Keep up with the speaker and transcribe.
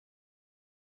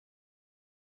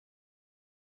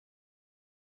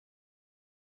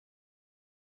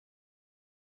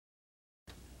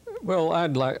Well,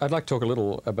 I'd like to talk a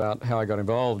little about how I got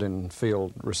involved in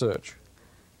field research.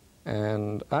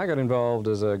 And I got involved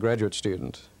as a graduate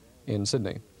student in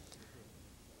Sydney.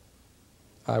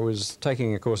 I was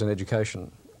taking a course in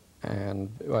education,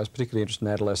 and I was particularly interested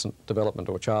in adolescent development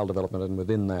or child development, and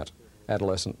within that,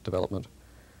 adolescent development.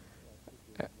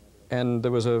 And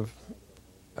there was an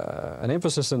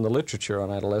emphasis in the literature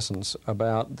on adolescence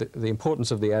about the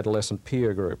importance of the adolescent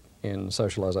peer group in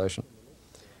socialisation.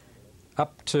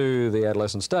 Up to the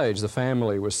adolescent stage, the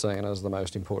family was seen as the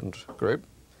most important group.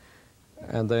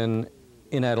 And then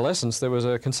in adolescence, there was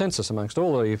a consensus amongst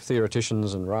all the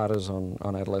theoreticians and writers on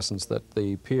adolescence that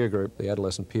the peer group, the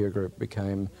adolescent peer group,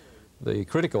 became the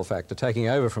critical factor, taking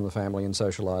over from the family and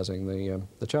socialising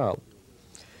the child.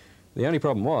 The only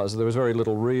problem was there was very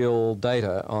little real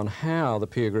data on how the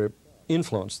peer group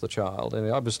influenced the child, and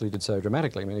it obviously did so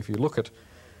dramatically. I mean, if you look at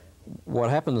what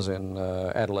happens in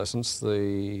adolescence, at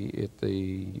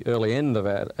the early end of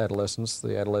adolescence,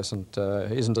 the adolescent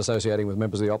isn't associating with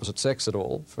members of the opposite sex at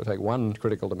all, for take one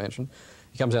critical dimension.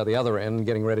 He comes out the other end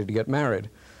getting ready to get married,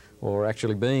 or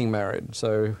actually being married.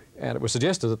 So, and it was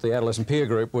suggested that the adolescent peer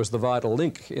group was the vital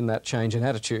link in that change in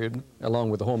attitude,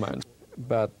 along with the hormones.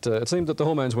 But it seemed that the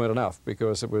hormones weren't enough,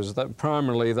 because it was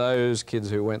primarily those kids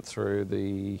who went through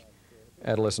the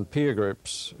adolescent peer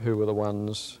groups who were the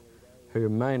ones who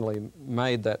mainly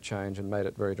made that change and made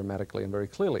it very dramatically and very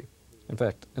clearly. In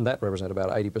fact, and that represented about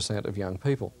 80% of young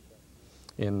people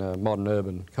in modern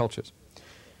urban cultures.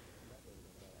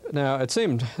 Now, it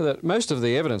seemed that most of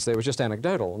the evidence there was just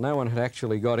anecdotal. No one had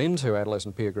actually got into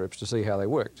adolescent peer groups to see how they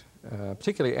worked,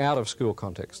 particularly out of school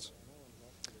contexts.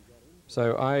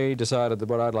 So I decided that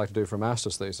what I'd like to do for a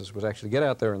master's thesis was actually get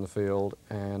out there in the field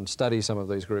and study some of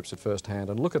these groups at first hand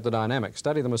and look at the dynamics,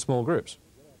 study them as small groups.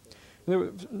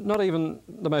 Not even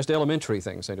the most elementary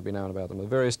things seemed to be known about them. The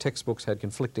various textbooks had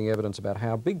conflicting evidence about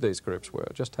how big these groups were.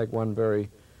 Just take one very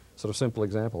sort of simple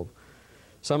example.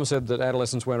 Some said that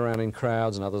adolescents went around in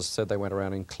crowds, and others said they went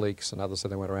around in cliques, and others said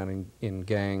they went around in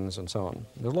gangs and so on.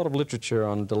 There's a lot of literature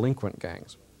on delinquent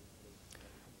gangs.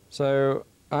 So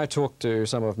I talked to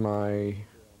some of my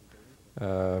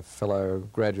fellow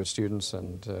graduate students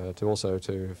and also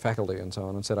to faculty and so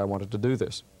on, and said I wanted to do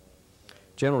this.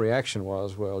 General reaction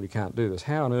was, well, you can't do this.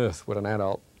 How on earth would an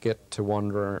adult get to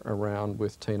wander around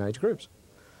with teenage groups?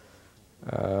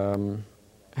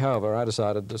 However, I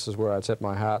decided this is where I'd set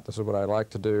my heart, this is what I'd like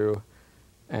to do,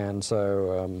 and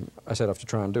so I set off to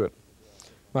try and do it.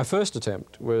 My first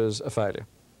attempt was a failure.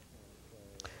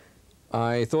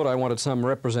 I thought I wanted some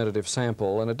representative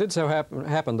sample, and it did so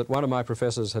happen that one of my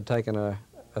professors had taken a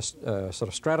sort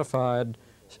of stratified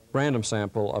random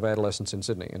sample of adolescents in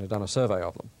Sydney and had done a survey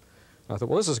of them. I thought,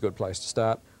 well, this is a good place to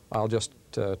start. I'll just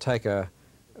take a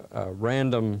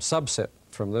random subset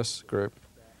from this group,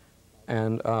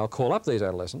 and I'll call up these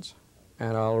adolescents,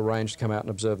 and I'll arrange to come out and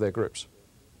observe their groups.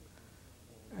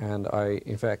 And I,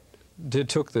 in fact,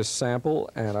 took this sample,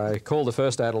 and I called the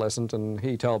first adolescent, and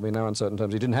he told me in no uncertain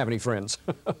terms he didn't have any friends.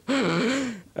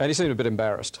 And he seemed a bit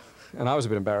embarrassed. And I was a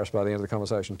bit embarrassed by the end of the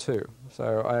conversation, too.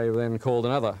 So I then called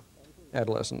another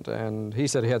adolescent, and he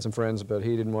said he had some friends, but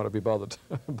he didn't want to be bothered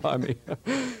by me.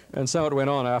 And so it went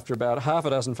on. After about half a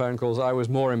dozen phone calls, I was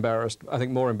more embarrassed, I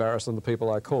think more embarrassed than the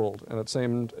people I called. And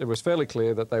it was fairly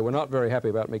clear that they were not very happy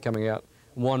about me coming out,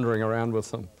 wandering around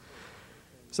with them.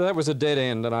 So that was a dead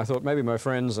end, and I thought maybe my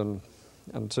friends and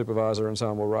supervisor and so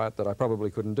on were right that I probably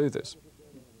couldn't do this.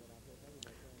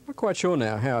 I'm not quite sure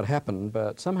now how it happened,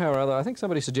 but somehow or other I think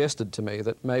somebody suggested to me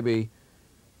that maybe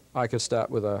I could start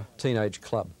with a teenage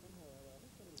club.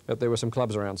 That there were some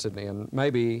clubs around Sydney, and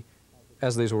maybe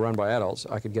as these were run by adults,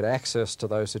 I could get access to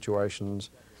those situations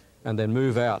and then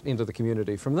move out into the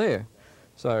community from there.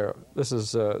 So this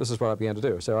is what I began to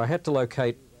do. So I had to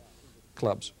locate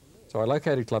clubs. So I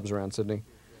located clubs around Sydney,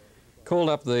 called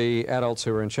up the adults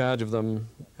who were in charge of them.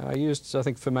 I used, I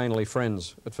think, for mainly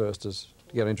friends at first to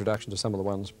get an introduction to some of the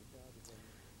ones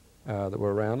that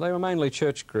were around. They were mainly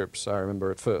church groups, I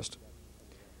remember, at first.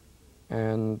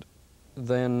 And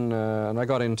then and I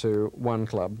got into one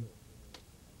club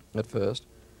at first,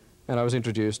 and I was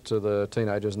introduced to the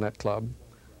teenagers in that club,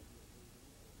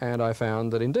 and I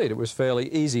found that indeed it was fairly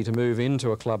easy to move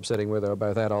into a club setting where there were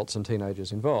both adults and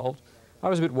teenagers involved. I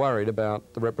was a bit worried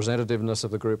about the representativeness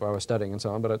of the group I was studying and so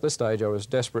on, but at this stage I was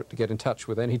desperate to get in touch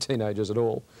with any teenagers at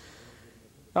all.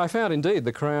 I found indeed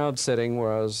the crowd setting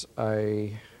was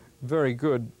a very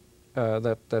good,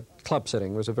 that club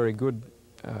setting was a very good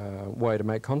way to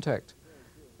make contact,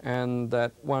 and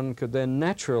that one could then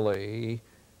naturally,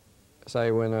 say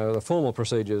when the formal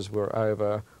procedures were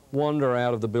over, wander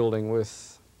out of the building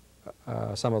with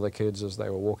some of the kids as they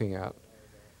were walking out.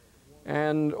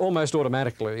 And almost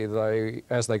automatically,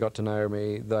 as they got to know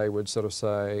me, they would sort of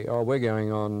say, oh, we're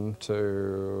going on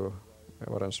to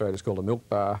what in Australia is called a milk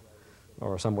bar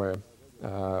or somewhere,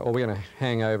 or we're going to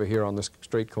hang over here on this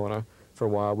street corner for a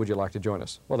while, would you like to join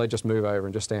us? Well, they'd just move over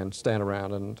and just stand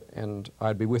around, and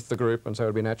I'd be with the group, and so it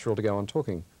would be natural to go on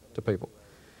talking to people.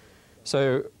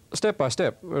 So step by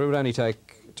step, it would only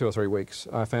take 2 or 3 weeks,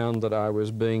 I found that I was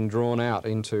being drawn out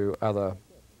into other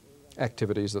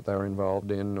activities that they were involved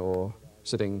in, or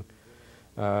sitting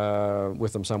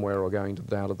with them somewhere, or going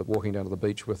walking down to the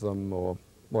beach with them, or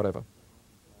whatever.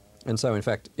 And so, in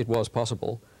fact, it was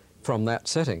possible from that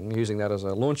setting, using that as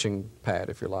a launching pad,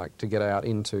 if you like, to get out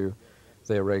into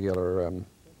their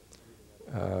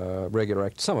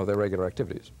some of their regular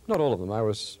activities. Not all of them.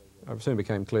 I soon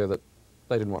became clear that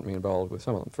they didn't want me involved with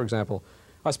some of them. For example,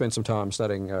 I spent some time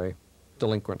studying a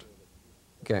delinquent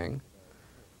gang.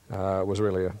 It was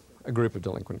really a group of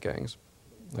delinquent gangs.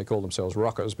 They called themselves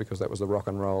rockers because that was the rock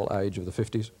and roll age of the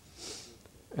 50s,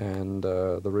 and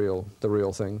the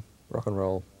real thing, rock and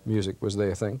roll music, was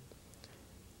their thing.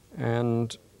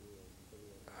 And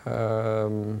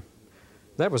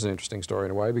that was an interesting story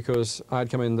in a way, because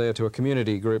I'd come in there to a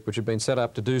community group which had been set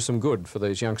up to do some good for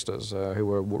these youngsters who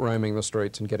were roaming the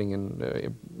streets and getting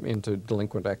into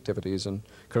delinquent activities and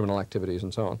criminal activities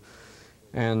and so on.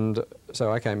 And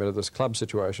so I came into this club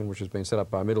situation which has been set up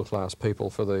by middle-class people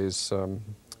for these, to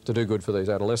do good for these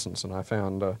adolescents, and I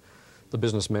found the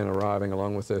businessmen arriving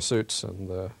along with their suits, and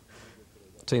the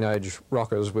teenage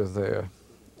rockers with their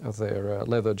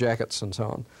leather jackets and so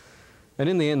on. And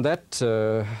in the end,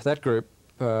 that group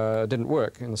didn't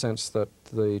work, in the sense that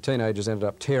the teenagers ended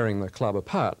up tearing the club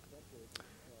apart.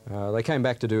 They came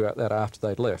back to do that after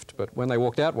they'd left, but when they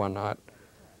walked out one night,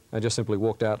 they just simply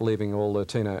walked out, leaving all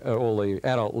the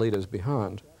adult leaders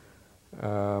behind.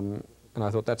 And I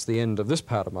thought, that's the end of this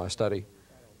part of my study.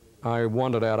 I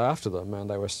wandered out after them, and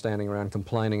they were standing around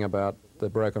complaining about the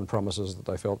broken promises that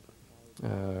they felt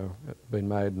had been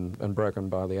made and broken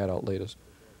by the adult leaders.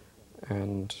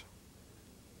 And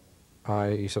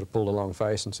I sort of pulled a long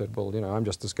face and said, well, you know, I'm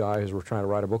just this guy who's trying to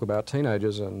write a book about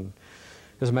teenagers, and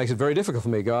this makes it very difficult for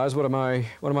me, guys. What am I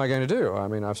going to do? I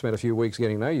mean, I've spent a few weeks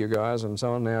getting to know you guys and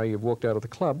so on. Now you've walked out of the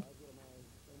club.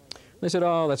 They said,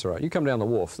 oh, that's all right. You come down the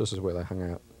wharf. This is where they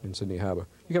hung out, in Sydney Harbour.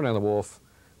 You come down the wharf.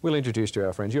 We'll introduce you to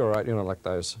our friends. You're all right. You're not like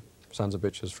those sons of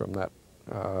bitches from that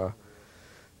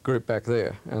group back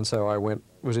there. And so I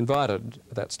was invited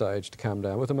at that stage to come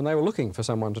down with them, and they were looking for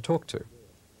someone to talk to.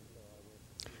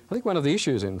 I think one of the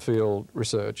issues in field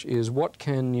research is, what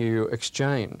can you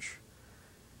exchange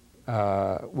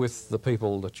with the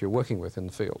people that you're working with in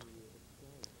the field?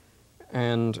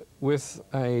 And with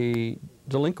a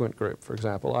delinquent group, for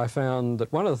example, I found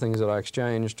that one of the things that I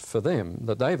exchanged for them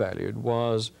that they valued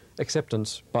was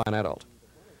acceptance by an adult.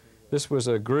 This was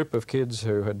a group of kids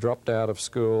who had dropped out of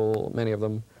school, many of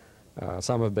them.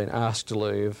 Some have been asked to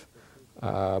leave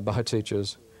by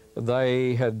teachers.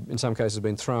 They had, in some cases,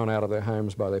 been thrown out of their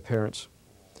homes by their parents.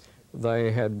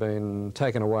 They had been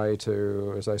taken away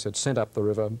to, as they said, sent up the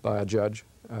river by a judge.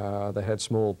 They had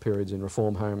small periods in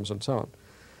reform homes and so on.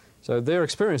 So their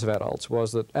experience of adults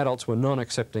was that adults were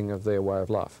non-accepting of their way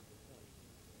of life.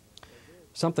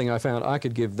 Something I found I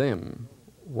could give them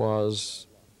was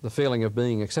the feeling of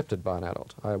being accepted by an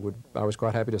adult. I was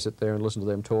quite happy to sit there and listen to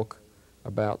them talk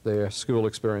about their school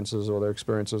experiences or their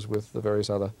experiences with the various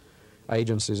other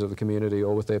agencies of the community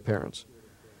or with their parents.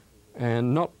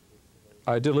 And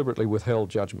I deliberately withheld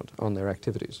judgment on their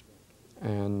activities.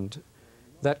 And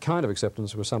that kind of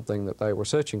acceptance was something that they were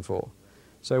searching for.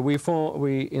 So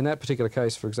we in that particular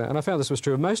case, for example, and I found this was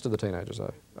true of most of the teenagers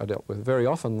I dealt with, very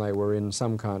often they were in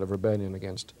some kind of rebellion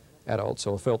against adults,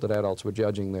 or felt that adults were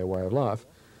judging their way of life.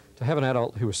 To have an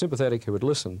adult who was sympathetic, who would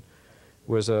listen,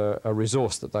 was a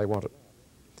resource that they wanted.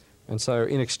 And so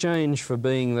in exchange for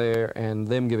being there and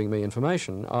them giving me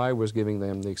information, I was giving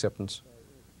them the acceptance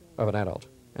of an adult,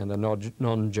 and a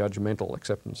non-judgmental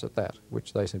acceptance at that,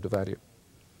 which they seemed to value.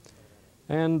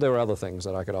 And there were other things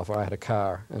that I could offer. I had a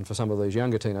car, and for some of these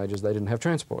younger teenagers, they didn't have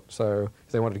transport. So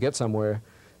if they wanted to get somewhere,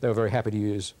 they were very happy to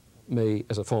use me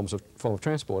as a form of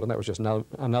transport, and that was just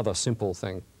another simple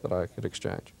thing that I could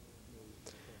exchange.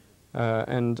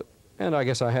 And I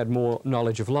guess I had more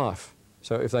knowledge of life.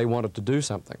 So if they wanted to do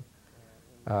something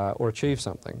or achieve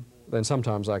something, then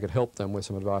sometimes I could help them with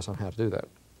some advice on how to do that.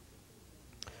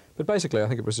 But basically, I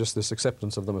think it was just this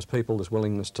acceptance of them as people, this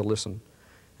willingness to listen.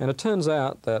 And it turns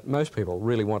out that most people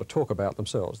really want to talk about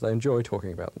themselves. They enjoy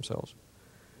talking about themselves.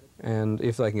 And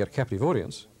if they can get a captive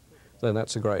audience, then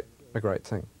that's a great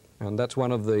thing. And that's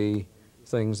one of the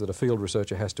things that a field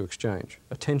researcher has to exchange: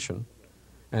 attention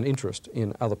and interest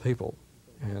in other people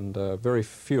And very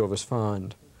few of us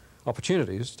find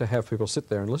opportunities to have people sit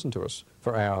there and listen to us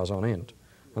for hours on end.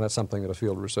 And that's something that a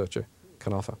field researcher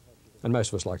can offer. And most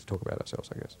of us like to talk about ourselves,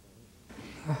 I guess.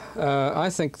 I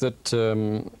think that,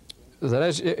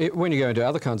 when you go into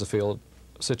other kinds of field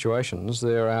situations,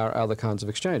 there are other kinds of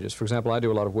exchanges. For example, I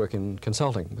do a lot of work in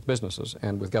consulting with businesses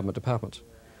and with government departments.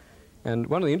 And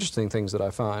one of the interesting things that I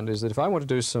find is that if I want to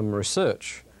do some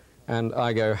research and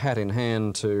I go hat in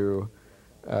hand to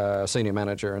a senior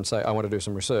manager and say, I want to do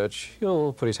some research,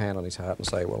 he'll put his hand on his heart and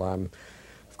say, well,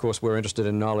 of course, we're interested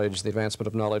in knowledge, the advancement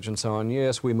of knowledge and so on.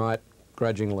 Yes, we might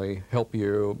grudgingly help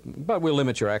you, but we'll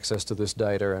limit your access to this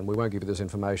data and we won't give you this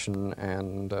information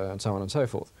and so on and so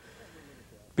forth.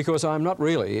 Because I'm not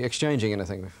really exchanging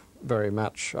anything very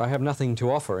much. I have nothing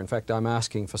to offer. In fact, I'm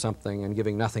asking for something and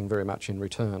giving nothing very much in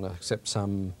return, except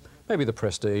maybe the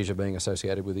prestige of being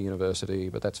associated with the university,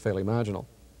 but that's fairly marginal,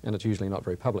 and it's usually not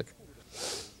very public.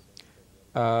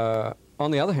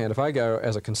 On the other hand, if I go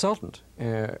as a consultant,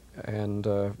 and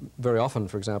very often,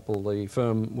 for example, the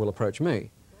firm will approach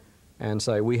me and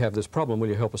say, we have this problem, will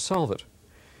you help us solve it?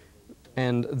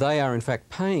 And they are in fact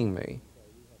paying me.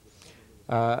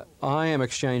 I am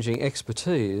exchanging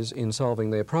expertise in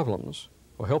solving their problems,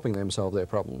 or helping them solve their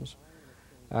problems.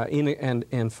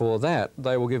 And for that,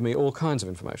 they will give me all kinds of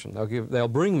information. They'll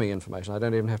bring me information. I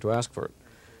don't even have to ask for it.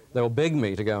 They'll beg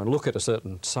me to go and look at a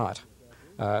certain site,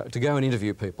 to go and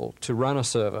interview people, to run a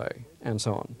survey, and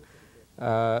so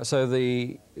on. So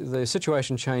the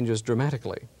situation changes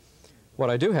dramatically. What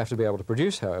I do have to be able to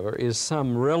produce, however, is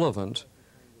some relevant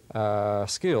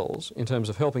skills in terms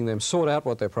of helping them sort out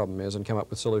what their problem is and come up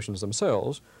with solutions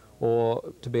themselves,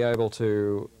 or to be able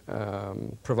to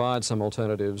provide some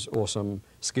alternatives or some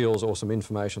skills or some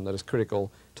information that is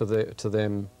critical to the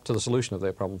solution of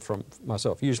their problem from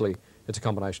myself. Usually it's a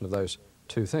combination of those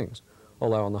two things.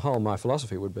 Although on the whole my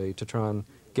philosophy would be to try and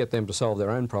get them to solve their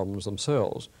own problems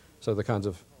themselves. So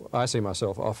I see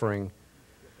myself offering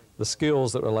the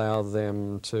skills that allow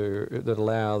them to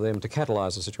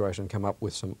catalyse the situation and come up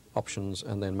with some options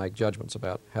and then make judgments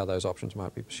about how those options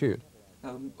might be pursued.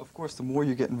 Of course, the more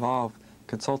you get involved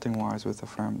consulting-wise with a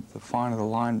firm, the finer the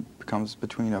line becomes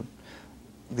between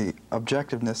the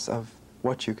objectiveness of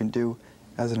what you can do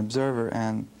as an observer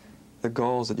and the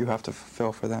goals that you have to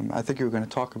fulfill for them. I think you were going to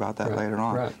talk about that later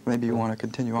on. Right. Maybe you want to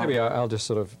continue on. Maybe I'll just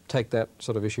sort of take that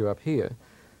sort of issue up here.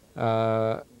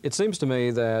 It seems to me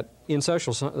that in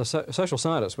social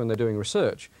scientists, when they're doing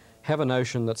research, have a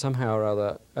notion that somehow or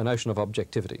other, a notion of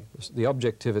objectivity, the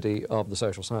objectivity of the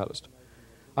social scientist.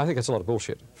 I think it's a lot of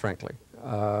bullshit, frankly.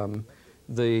 None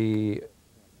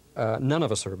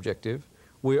of us are objective.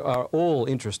 We are all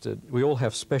interested, we all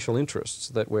have special interests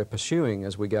that we're pursuing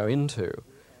as we go into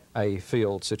a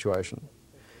field situation.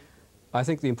 I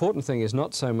think the important thing is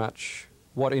not so much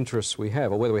what interests we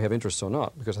have, or whether we have interests or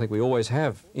not, because I think we always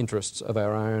have interests of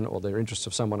our own, or they're interests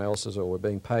of someone else's, or we're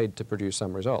being paid to produce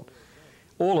some result.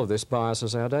 All of this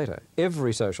biases our data.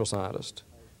 Every social scientist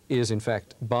is in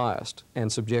fact biased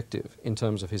and subjective in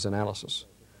terms of his analysis.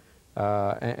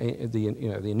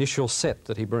 The initial set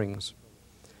that he brings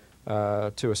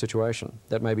to a situation,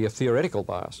 that may be a theoretical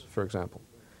bias, for example.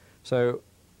 So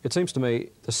it seems to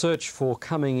me the search for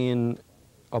coming in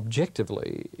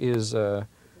objectively is a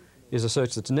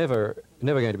search that's never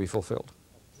going to be fulfilled.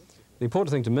 The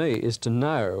important thing to me is to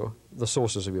know the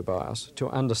sources of your bias, to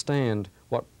understand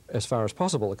what, as far as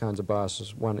possible, the kinds of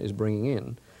biases one is bringing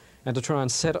in, and to try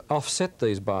and offset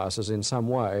these biases in some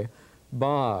way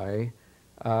by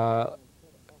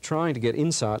trying to get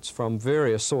insights from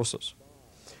various sources.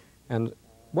 And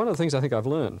one of the things I think I've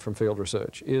learned from field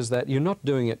research is that you're not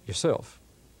doing it yourself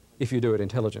if you do it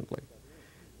intelligently.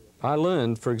 I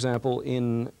learned, for example,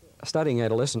 in studying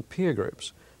adolescent peer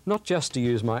groups, not just to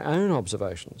use my own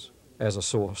observations as a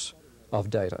source of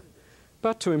data,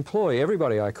 but to employ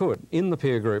everybody I could in the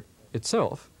peer group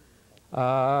itself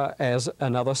as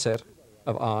another set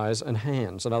of eyes and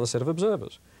hands, another set of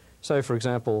observers. So, for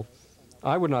example,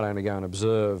 I would not only go and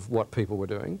observe what people were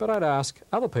doing, but I'd ask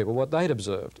other people what they'd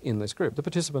observed in this group, the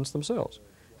participants themselves.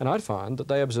 And I'd find that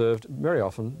they observed very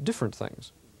often different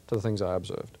things to the things I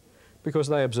observed, because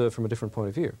they observed from a different point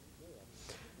of view.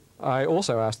 I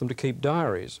also asked them to keep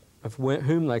diaries of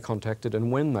whom they contacted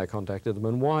and when they contacted them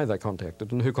and why they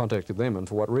contacted and who contacted them and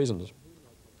for what reasons.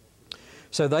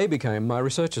 So they became my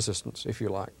research assistants, if you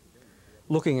like,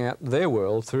 looking at their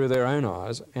world through their own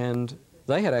eyes, and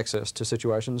they had access to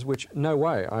situations which no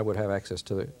way I would have access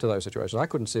to those situations. I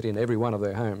couldn't sit in every one of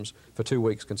their homes for 2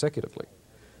 weeks consecutively,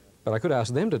 but I could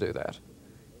ask them to do that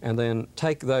and then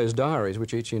take those diaries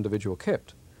which each individual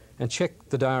kept and check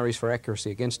the diaries for accuracy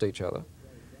against each other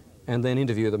and then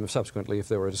interview them subsequently if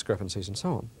there were discrepancies and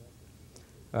so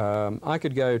on. I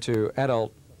could go to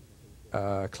adult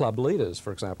club leaders,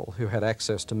 for example, who had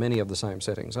access to many of the same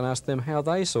settings and ask them how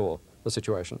they saw the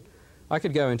situation. I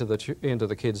could go into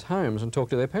the kids' homes and talk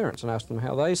to their parents and ask them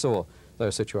how they saw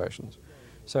those situations.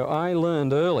 So I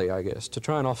learned early, I guess, to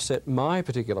try and offset my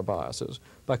particular biases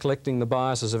by collecting the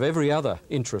biases of every other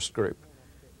interest group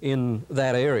in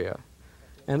that area.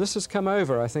 And this has come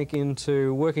over, I think,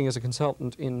 into working as a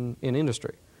consultant in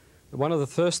industry. One of the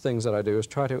first things that I do is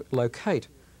try to locate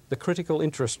the critical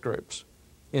interest groups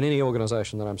in any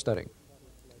organisation that I'm studying,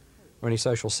 or any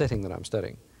social setting that I'm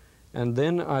studying. And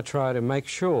then I try to make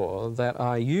sure that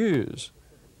I use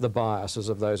the biases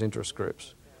of those interest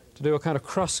groups to do a kind of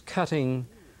cross-cutting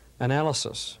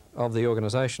analysis of the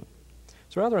organisation.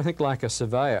 It's rather, I think, like a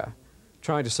surveyor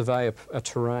trying to survey a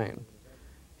terrain.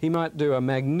 He might do a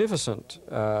magnificent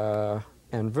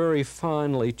and very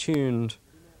finely tuned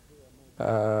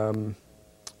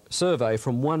survey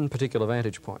from one particular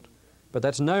vantage point. But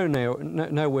that's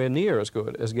nowhere near as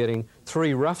good as getting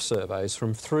 3 rough surveys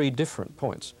from 3 different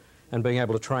points and being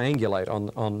able to triangulate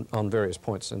on various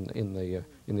points in the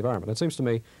environment. It seems to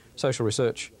me social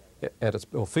research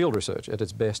or field research at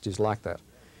its best is like that.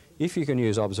 If you can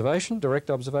use observation, direct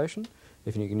observation,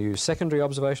 if you can use secondary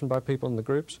observation by people in the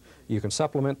groups, you can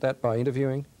supplement that by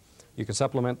interviewing, you can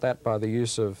supplement that by the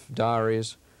use of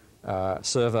diaries,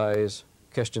 surveys,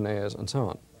 questionnaires, and so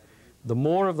on. The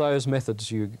more of those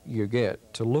methods you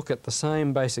get to look at the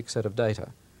same basic set of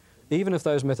data, even if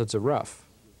those methods are rough,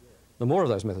 the more of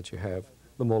those methods you have,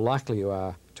 the more likely you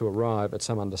are to arrive at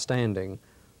some understanding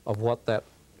of what that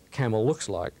camel looks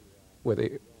like,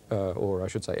 whether, or I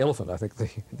should say elephant, I think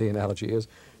the analogy is.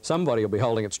 Somebody will be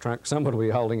holding its trunk, somebody will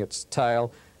be holding its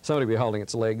tail, somebody will be holding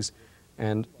its legs,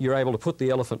 and you're able to put the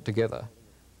elephant together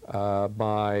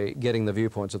by getting the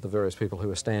viewpoints of the various people who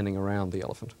are standing around the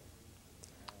elephant.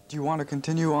 Do you want to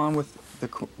continue on with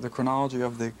the chronology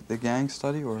of the gang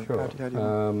study, or sure. how do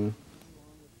you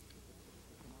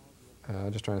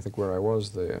just trying to think where I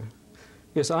was there.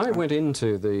 Yes, I went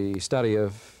into the study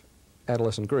of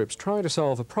adolescent groups trying to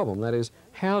solve a problem. That is,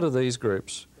 how do these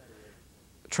groups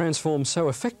transform so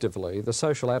effectively the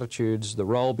social attitudes, the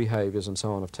role behaviours and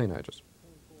so on of teenagers?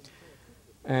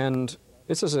 And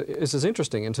this is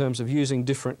interesting in terms of using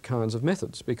different kinds of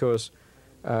methods, because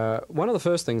one of the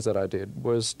first things that I did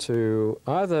was to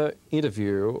either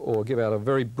interview or give out a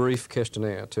very brief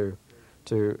questionnaire to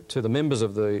the members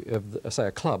of say,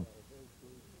 a club,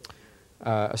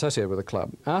 associated with a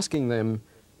club, asking them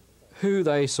who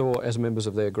they saw as members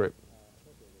of their group.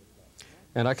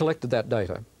 And I collected that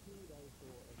data,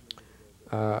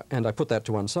 and I put that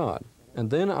to one side.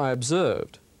 And then I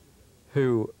observed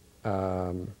who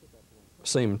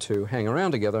seemed to hang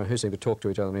around together, who seemed to talk to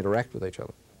each other and interact with each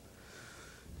other.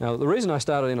 Now, the reason I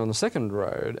started in on the second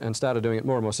road and started doing it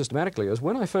more and more systematically is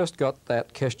when I first got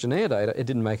that questionnaire data, it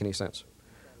didn't make any sense.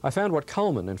 I found what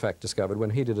Coleman, in fact, discovered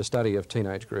when he did a study of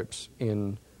teenage groups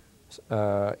in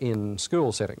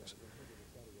school settings.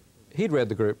 He'd read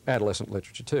the group adolescent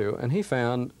literature too, and he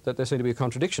found that there seemed to be a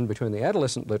contradiction between the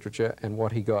adolescent literature and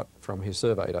what he got from his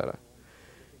survey data.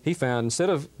 He found, instead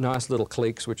of nice little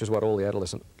cliques, which is what all the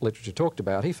adolescent literature talked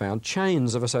about, he found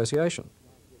chains of association.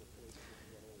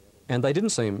 And they didn't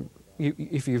seem,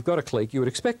 if you've got a clique, you would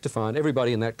expect to find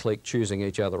everybody in that clique choosing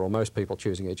each other, or most people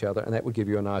choosing each other, and that would give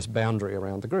you a nice boundary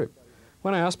around the group.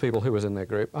 When I asked people who was in their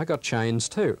group, I got chains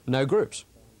too, no groups.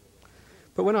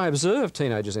 But when I observed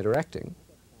teenagers interacting,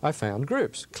 I found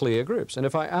groups, clear groups. And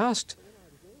if I asked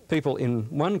people in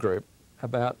one group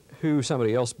about who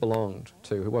somebody else belonged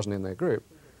to who wasn't in their group,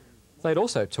 they'd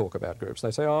also talk about groups.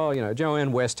 They'd say, oh, you know,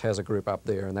 Joanne West has a group up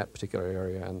there in that particular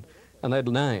area, and they'd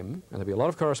name, and there'd be a lot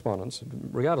of correspondence,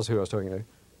 regardless of who I was talking to,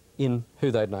 in who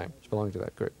they'd name as belonging to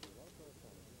that group.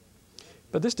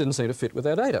 But this didn't seem to fit with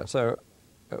their data, so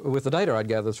with the data I'd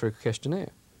gathered through a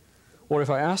questionnaire. Or if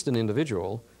I asked an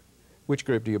individual, which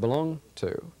group do you belong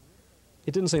to,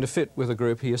 it didn't seem to fit with a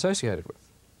group he associated with.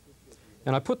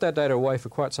 And I put that data away for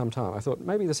quite some time. I thought,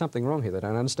 maybe there's something wrong here. They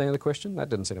don't understand the question. That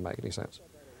didn't seem to make any sense.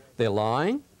 They're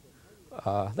lying.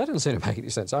 That didn't seem to make any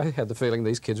sense. I had the feeling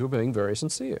these kids were being very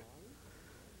sincere.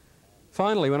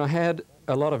 Finally, when I had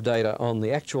a lot of data on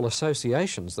the actual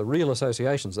associations, the real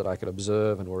associations that I could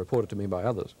observe and were reported to me by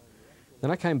others, then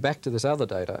I came back to this other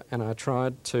data and I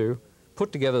tried to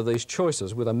put together these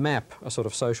choices with a map, a sort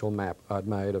of social map I'd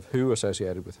made of who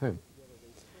associated with whom.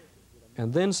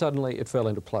 And then suddenly it fell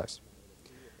into place.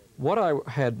 What I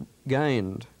had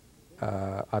gained,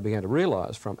 I began to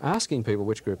realise from asking people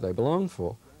which group they belonged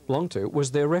to,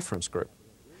 was their reference group.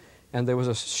 And there was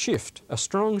a shift, a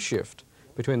strong shift,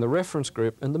 between the reference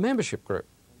group and the membership group.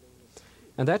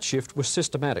 And that shift was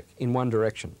systematic in one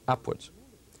direction, upwards.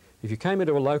 If you came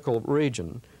into a local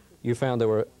region, you found there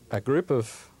were a group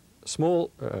of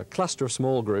small, cluster of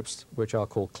small groups, which I'll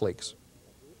call cliques,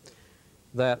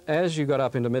 that as you got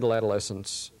up into middle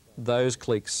adolescence, those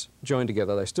cliques joined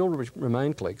together. They still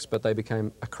remained cliques, but they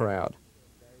became a crowd,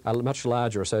 a much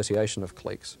larger association of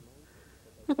cliques,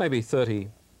 with maybe 30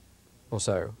 or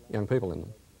so young people in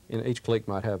them. Each clique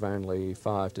might have only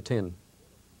 5 to 10,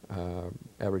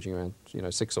 averaging around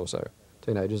 6 or so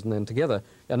teenagers, and then together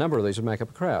a number of these would make up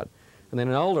a crowd. And then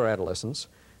in older adolescents,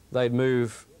 they'd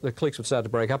move, the cliques would start to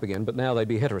break up again, but now they'd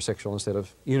be heterosexual instead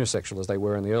of unisexual as they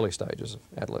were in the early stages of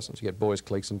adolescence. You get boys'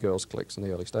 cliques and girls' cliques in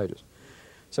the early stages.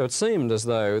 So it seemed as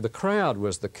though the crowd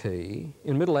was the key.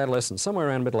 In middle adolescence, somewhere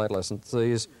around middle adolescence,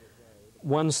 these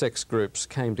one-sex groups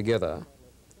came together,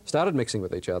 started mixing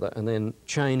with each other, and then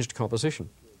changed composition.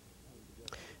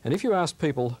 And if you asked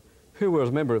people who was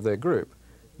a member of their group,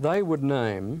 they would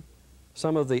name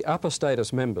some of the upper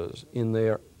status members in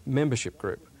their membership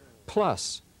group,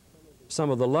 plus some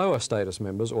of the lower status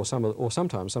members, or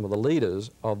sometimes some of the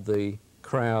leaders of the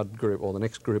crowd group or the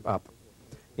next group up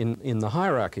in the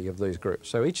hierarchy of these groups.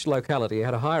 So each locality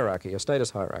had a hierarchy, a status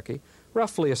hierarchy,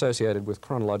 roughly associated with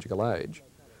chronological age,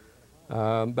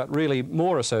 but really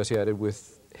more associated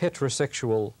with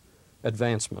heterosexual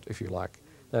advancement, if you like.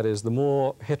 That is, the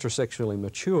more heterosexually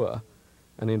mature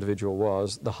an individual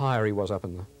was, the higher he was up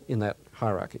in that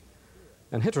hierarchy.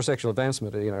 And heterosexual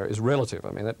advancement, is relative.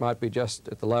 I mean, that might be just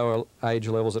at the lower age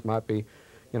levels. It might be,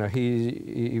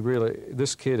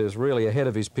 this kid is really ahead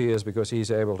of his peers because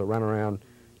he's able to run around,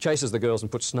 chases the girls and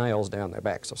puts snails down their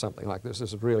backs or something like this.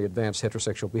 This is really advanced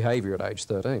heterosexual behaviour at age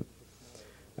 13.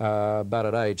 But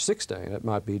at age 16, it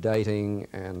might be dating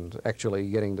and actually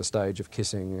getting to the stage of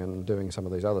kissing and doing some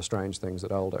of these other strange things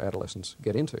that older adolescents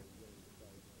get into.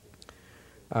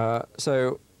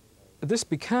 So this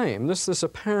became this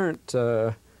apparent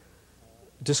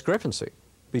discrepancy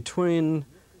between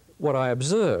what I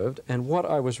observed and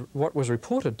what was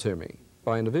reported to me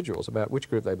by individuals about which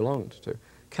group they belonged to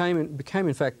became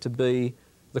in fact to be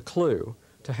the clue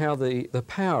to how the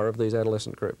power of these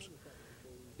adolescent groups.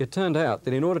 It turned out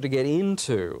that in order to get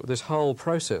into this whole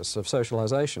process of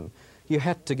socialisation, you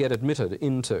had to get admitted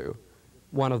into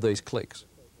one of these cliques.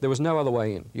 There was no other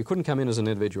way in. You couldn't come in as an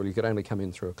individual, you could only come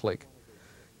in through a clique.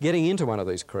 Getting into one of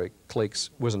these cliques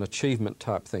was an achievement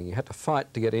type thing. You had to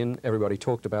fight to get in. Everybody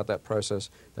talked about that process.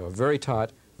 They were very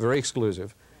tight, very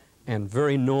exclusive, and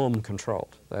very norm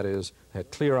controlled. That is, they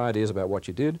had clear ideas about what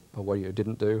you did or what you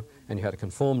didn't do, and you had to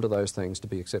conform to those things to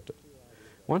be accepted.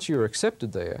 Once you were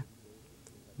accepted there,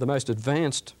 the most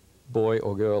advanced boy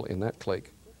or girl in that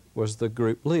clique was the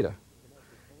group leader.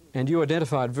 And you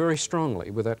identified very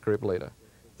strongly with that group leader.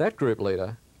 That group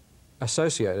leader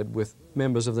associated with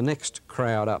members of the next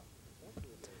crowd up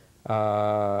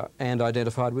and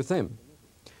identified with them.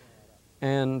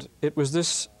 And it was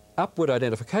this upward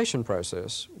identification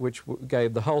process which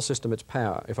gave the whole system its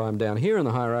power. If I'm down here in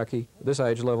the hierarchy, this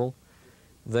age level,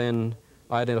 then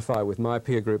I identify with my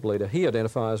peer group leader. He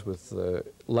identifies with the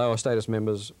lower status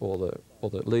members or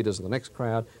the leaders of the next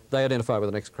crowd. They identify with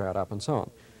the next crowd up, and so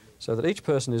on. So that each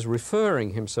person is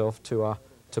referring himself to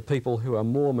people who are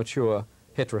more mature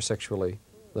heterosexually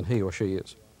than he or she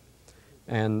is.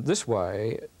 And this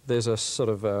way, there's a sort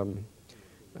of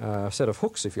set of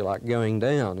hooks, if you like, going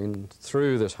down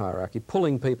through this hierarchy,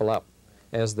 pulling people up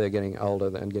as they're getting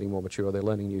older and getting more mature. They're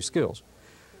learning new skills.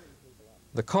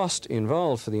 The cost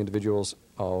involved for the individuals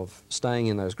of staying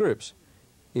in those groups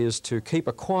is to keep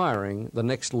acquiring the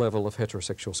next level of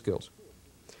heterosexual skills.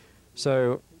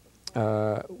 So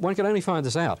one can only find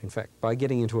this out, in fact, by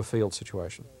getting into a field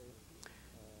situation.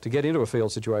 To get into a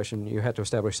field situation, you had to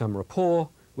establish some rapport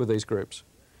with these groups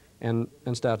and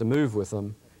start to move with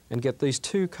them and get these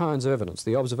two kinds of evidence,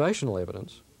 the observational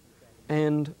evidence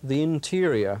and the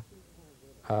interior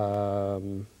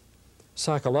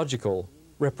psychological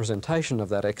representation of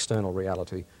that external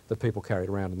reality that people carried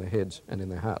around in their heads and in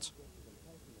their hearts.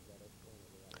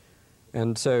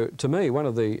 And so, to me, one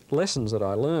of the lessons that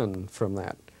I learned from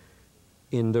that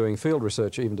in doing field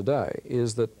research even today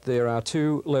is that there are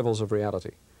two levels of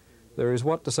reality. There is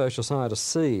what the social scientist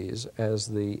sees as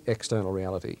the external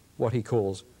reality, what he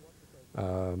calls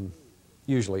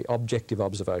usually objective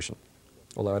observation,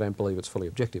 although I don't believe it's fully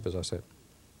objective, as I said.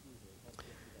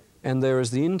 And there is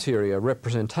the interior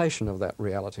representation of that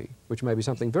reality, which may be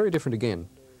something very different again,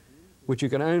 which you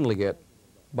can only get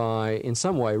by, in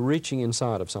some way, reaching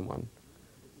inside of someone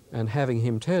and having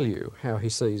him tell you how he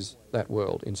sees that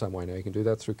world in some way. Now, you can do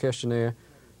that through questionnaire,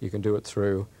 you can do it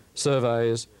through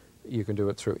surveys, you can do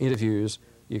it through interviews,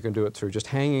 you can do it through just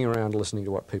hanging around listening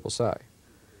to what people say.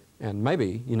 And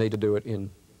maybe you need to do it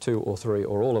in 2 or 3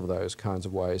 or all of those kinds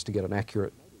of ways to get an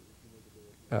accurate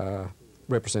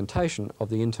representation of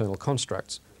the internal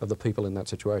constructs of the people in that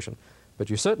situation. But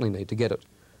you certainly need to get it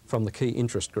from the key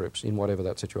interest groups in whatever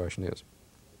that situation is.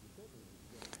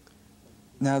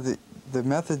 Now, the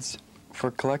methods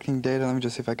for collecting data, let me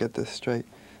just see if I get this straight,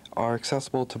 are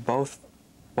accessible to both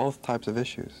types of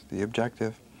issues, the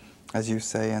objective, as you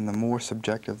say, and the more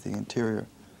subjective, the interior.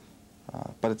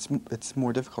 But it's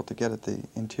more difficult to get at the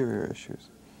interior issues.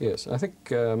 Yes, I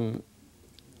think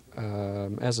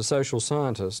as a social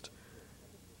scientist,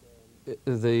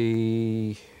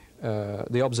 the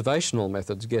observational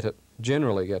methods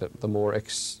generally get at the more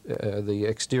the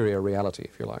exterior reality,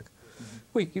 if you like.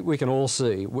 Mm-hmm. We can all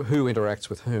see who interacts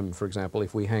with whom, for example,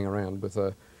 if we hang around with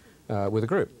a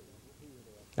group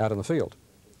out in the field.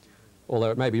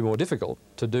 Although it may be more difficult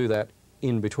to do that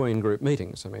in between group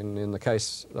meetings. I mean, in the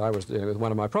case I was dealing with,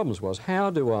 one of my problems was, how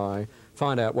do I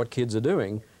find out what kids are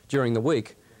doing during the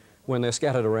week when they're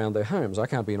scattered around their homes? I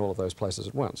can't be in all of those places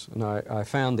at once. And I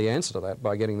found the answer to that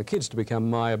by getting the kids to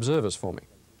become my observers for me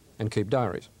and keep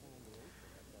diaries.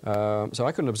 So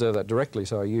I couldn't observe that directly,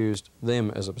 so I used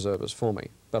them as observers for me.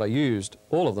 But I used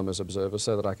all of them as observers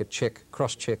so that I could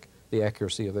cross-check the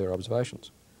accuracy of their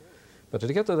observations. But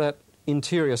to get to that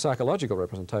interior psychological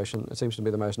representation, it seems to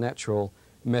me the most natural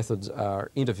methods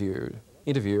are interview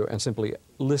and simply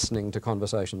listening to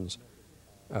conversations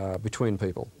between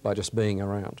people by just being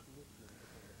around.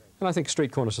 And I think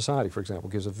Street Corner Society, for example,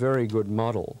 gives a very good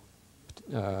model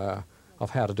of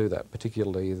how to do that,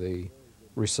 particularly the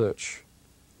research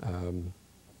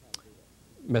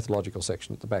methodological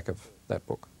section at the back of that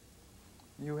book.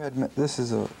 You had, this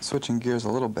is switching gears a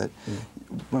little bit.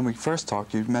 Mm. When we first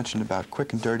talked, you mentioned about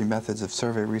quick and dirty methods of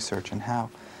survey research and how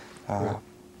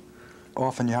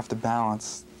often you have to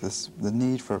balance the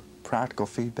need for practical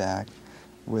feedback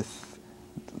with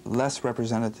less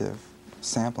representative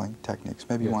sampling techniques.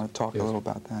 Maybe you want to talk a little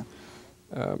about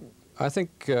that. I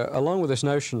think along with this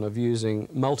notion of using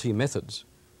multi-methods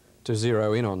to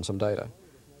zero in on some data,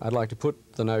 I'd like to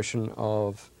put the notion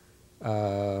of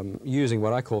using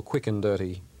what I call quick and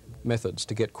dirty methods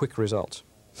to get quick results.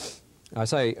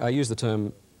 I use the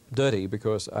term dirty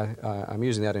because I'm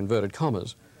using that in inverted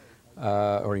commas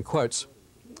or in quotes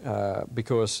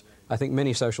because I think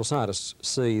many social scientists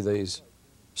see these,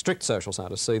 strict social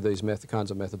scientists see these kinds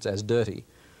of methods as dirty.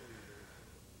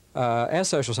 As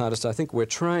social scientists, I think we're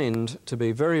trained to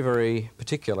be very, very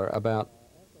particular about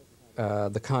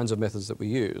the kinds of methods that we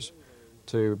use,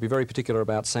 to be very particular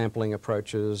about sampling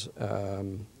approaches,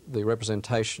 the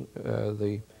representation,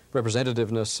 the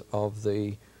representativeness of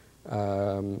the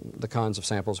kinds of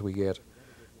samples we get,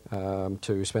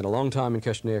 to spend a long time in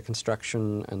questionnaire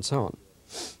construction and so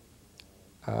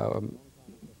on.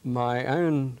 My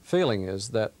own feeling is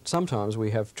that sometimes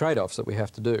we have trade-offs that we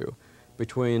have to do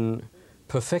between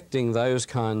perfecting those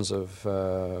kinds of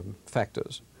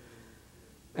factors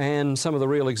and some of the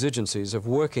real exigencies of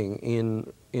working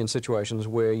in situations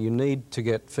where you need to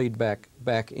get feedback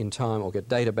back in time or get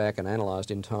data back and analysed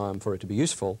in time for it to be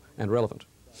useful and relevant.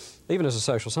 Even as a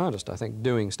social scientist, I think,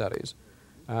 doing studies,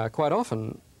 quite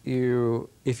often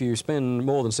if you spend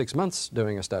more than 6 months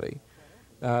doing a study,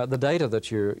 the data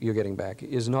that you're getting back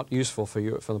is not useful for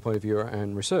you from the point of view of your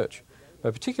own research.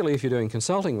 But particularly if you're doing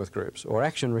consulting with groups or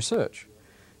action research,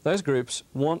 those groups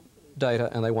want data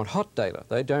and they want hot data.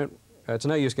 They don't. It's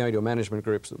no use going to a management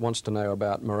group that wants to know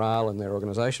about morale in their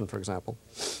organisation, for example,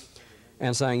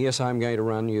 and saying, yes, I'm going to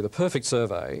run you the perfect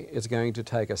survey. It's going to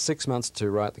take us 6 months to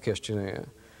write the questionnaire.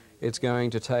 It's going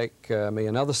to take me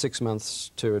another 6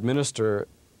 months to administer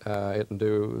it and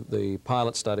do the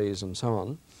pilot studies and so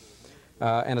on.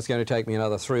 And it's going to take me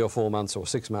another 3 or 4 months or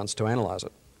 6 months to analyse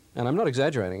it. And I'm not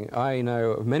exaggerating. I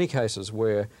know of many cases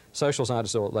where social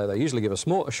scientists, although they usually give a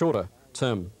shorter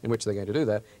term in which they're going to do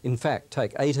that, in fact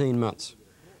take 18 months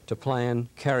to plan,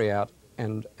 carry out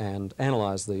and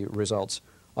analyse the results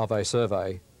of a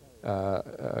survey,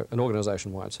 an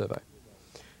organisation-wide survey.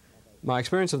 My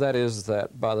experience of that is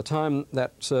that by the time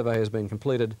that survey has been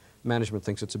completed, management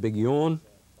thinks it's a big yawn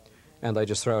and they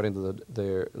just throw it into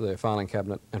their filing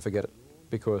cabinet and forget it,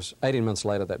 because 18 months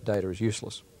later that data is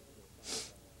useless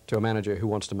to a manager who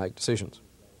wants to make decisions.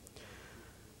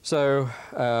 So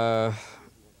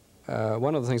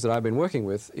one of the things that I've been working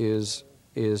with is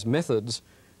methods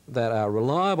that are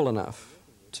reliable enough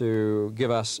to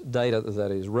give us data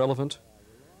that is relevant,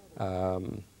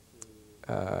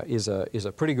 is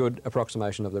a pretty good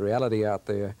approximation of the reality out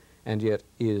there, and yet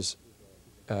is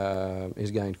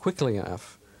gained quickly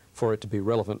enough for it to be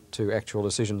relevant to actual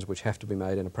decisions which have to be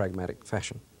made in a pragmatic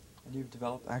fashion. And you've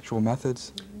developed actual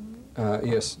methods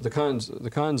Yes, the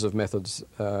kinds of methods.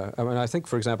 I mean, I think,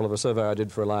 for example, of a survey I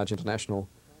did for a large international,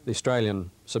 the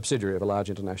Australian subsidiary of a large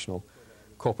international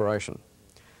corporation.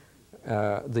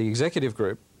 The executive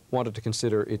group wanted to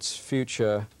consider its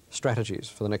future strategies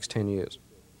for the next 10 years.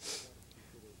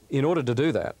 In order to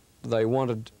do that, they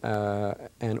wanted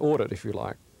an audit, if you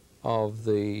like, of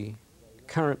the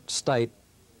current state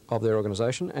of their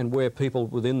organisation and where people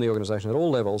within the organisation at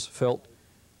all levels felt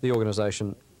the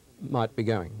organisation might be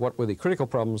going. What were the critical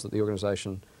problems that the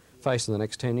organisation faced in the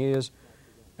next 10 years,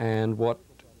 and what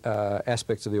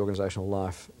aspects of the organisational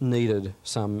life needed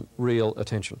some real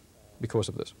attention because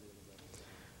of this.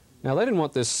 Now, they didn't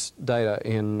want this data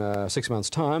in 6 months'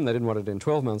 time, they didn't want it in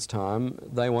 12 months' time,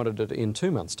 they wanted it in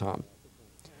 2 months' time,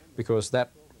 because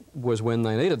that was when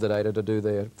they needed the data to do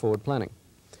their forward planning.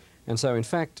 And so, in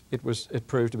fact, it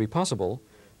proved to be possible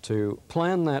to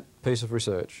plan that piece of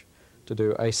research, to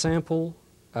do a sample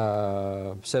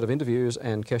set of interviews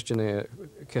and questionnaire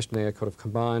kind of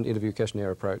combined interview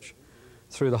questionnaire approach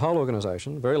through the whole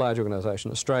organisation, very large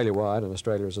organisation, Australia-wide, and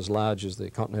Australia is as large as the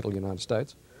continental United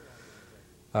States,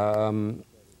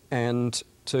 and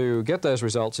to get those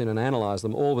results in and analyse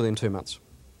them all within 2 months.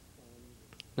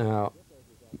 Now,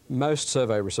 most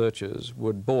survey researchers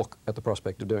would balk at the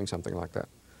prospect of doing something like that.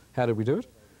 How did we do it?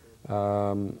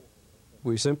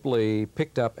 We simply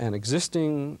picked up an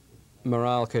existing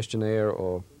morale questionnaire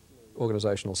or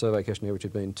organisational survey questionnaire which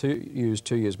had been used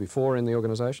 2 years before in the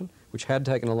organisation, which had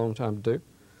taken a long time to do.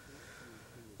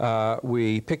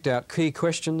 We picked out key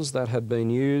questions that had been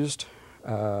used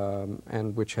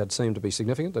and which had seemed to be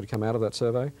significant, that had come out of that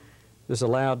survey. This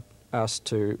allowed us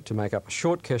to make up a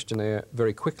short questionnaire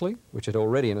very quickly, which had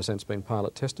already, in a sense, been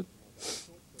pilot tested.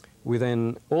 We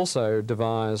then also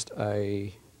devised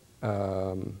a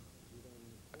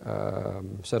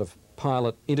set of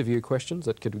pilot interview questions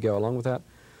that could go along with that.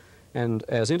 And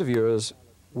as interviewers,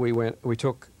 we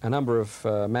took a number of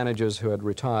managers who had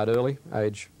retired early,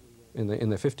 age in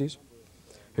their 50s,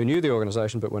 who knew the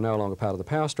organisation but were no longer part of the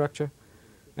power structure,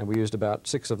 and we used about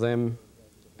 6 of them,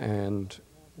 and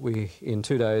in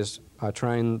 2 days I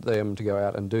trained them to go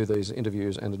out and do these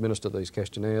interviews and administer these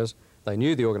questionnaires. They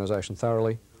knew the organisation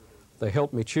thoroughly. They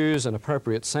helped me choose an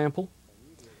appropriate sample,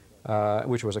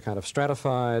 which was a kind of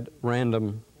stratified,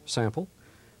 random sample,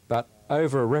 but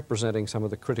over-representing some of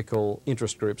the critical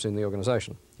interest groups in the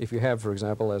organisation. If you have, for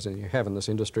example, as you have in this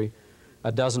industry,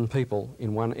 a dozen people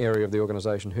in one area of the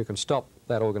organisation who can stop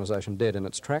that organisation dead in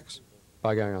its tracks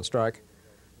by going on strike,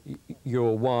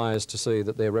 you're wise to see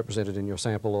that they're represented in your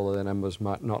sample, although their numbers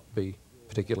might not be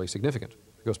particularly significant,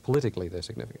 because politically they're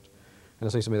significant. And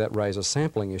it seems to me that raises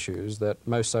sampling issues that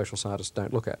most social scientists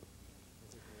don't look at.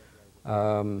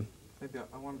 Maybe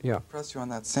I want to press you on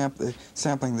that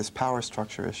sampling this power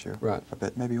structure issue a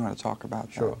bit. Maybe you want to talk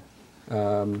about that. Sure.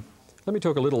 Let me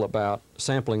talk a little about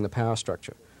sampling the power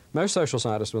structure. Most social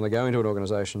scientists, when they go into an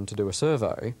organisation to do a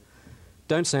survey,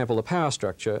 don't sample the power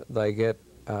structure. They get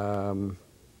an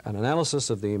analysis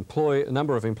of the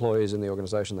number of employees in the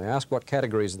organisation. They ask what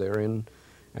categories they're in,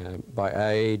 by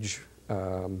age,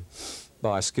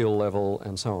 by skill level,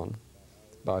 and so on,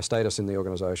 by status in the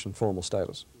organisation, formal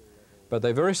status. But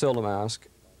they very seldom ask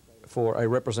for a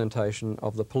representation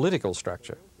of the political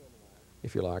structure,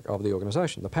 if you like, of the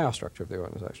organisation, the power structure of the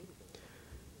organisation.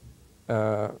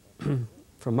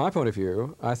 From my point of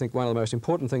view, I think one of the most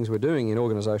important things we're doing in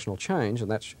organisational change, and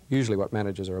that's usually what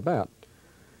managers are about,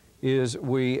 is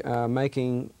we are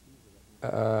making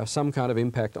some kind of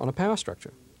impact on a power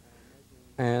structure.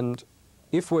 And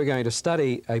if we're going to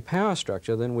study a power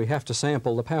structure, then we have to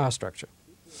sample the power structure.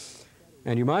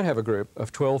 And you might have a group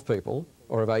of 12 people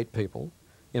or of 8 people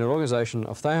in an organisation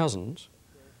of thousands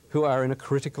who are in a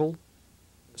critical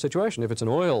situation. If it's an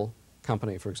oil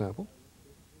company, for example,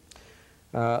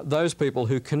 those people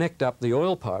who connect up the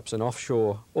oil pipes in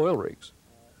offshore oil rigs,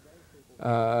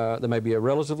 there may be a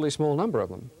relatively small number of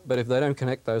them, but if they don't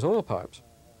connect those oil pipes,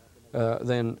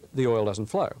 then the oil doesn't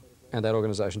flow and that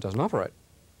organisation doesn't operate.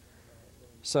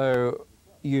 So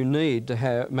you need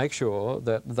to make sure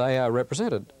that they are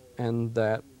represented and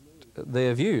that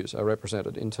their views are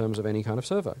represented in terms of any kind of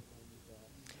survey.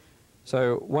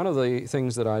 So one of the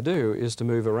things that I do is to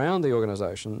move around the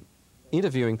organisation,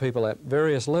 interviewing people at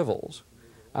various levels,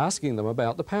 asking them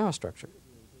about the power structure.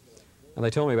 And they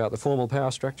tell me about the formal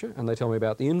power structure, and they tell me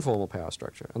about the informal power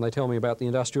structure, and they tell me about the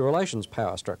industrial relations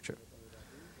power structure.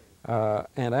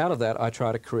 And out of that I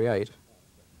try to create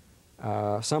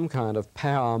some kind of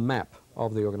power map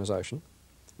of the organisation.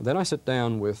 And then I sit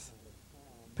down with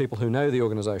people who know the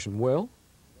organisation well.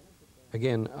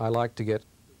 Again, I like to get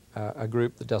a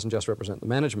group that doesn't just represent the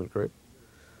management group.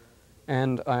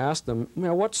 And I ask them,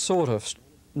 what sort of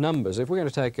numbers, if we're going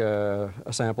to take a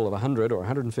sample of 100 or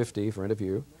 150 for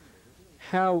interview,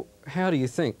 how do you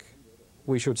think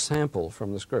we should sample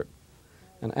from this group?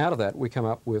 And out of that, we come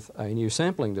up with a new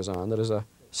sampling design that is a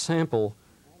sample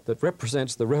that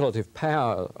represents the relative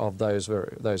power of those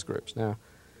groups. Now,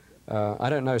 I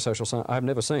don't know social science. I've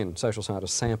never seen social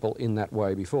scientists sample in that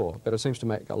way before, but it seems to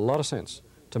make a lot of sense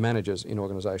to managers in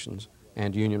organisations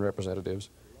and union representatives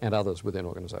and others within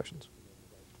organisations.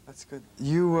 That's good.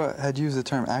 You had used the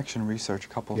term action research a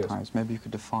couple of Yes. times. Maybe you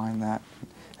could define that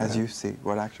as you see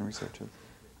what action research is.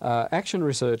 Action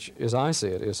research, as I see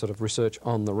it, is sort of research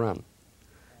on the run.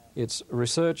 It's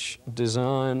research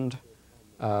designed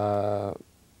it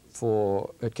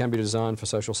can be designed for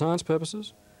social science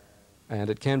purposes, and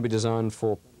it can be designed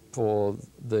for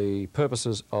the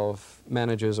purposes of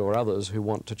managers or others who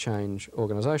want to change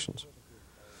organisations.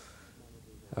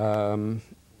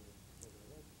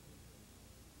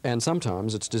 And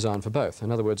sometimes it's designed for both.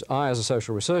 In other words, I as a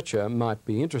social researcher might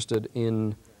be interested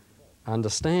in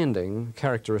understanding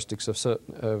characteristics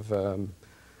of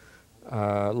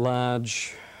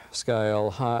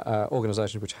large-scale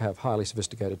organisations which have highly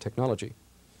sophisticated technology.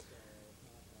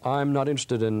 I'm not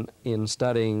interested in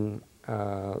studying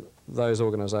those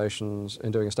organisations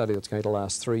and doing a study that's going to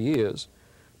last 3 years,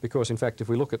 because in fact if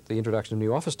we look at the introduction of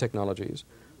new office technologies,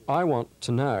 I want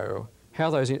to know how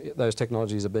those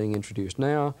technologies are being introduced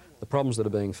now, the problems that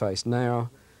are being faced now,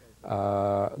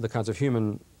 the kinds of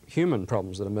human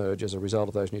problems that emerge as a result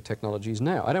of those new technologies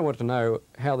now. I don't want to know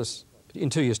how this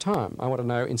in 2 years' time. I want to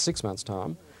know in 6 months'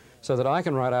 time, so that I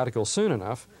can write articles soon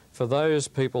enough for those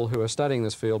people who are studying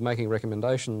this field, making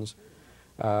recommendations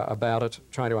about it,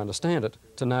 trying to understand it,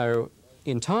 to know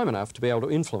in time enough to be able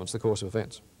to influence the course of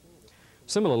events.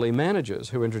 Similarly, managers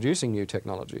who are introducing new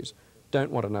technologies don't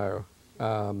want to know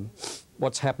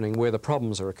what's happening, where the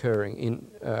problems are occurring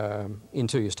in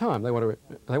 2 years' time. They want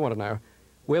to know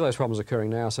where those problems are occurring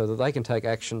now, so that they can take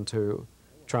action to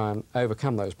try and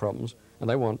overcome those problems, and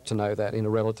they want to know that in a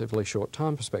relatively short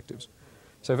time perspectives.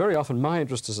 So very often my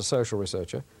interest as a social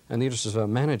researcher and the interest of a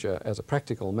manager as a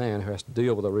practical man who has to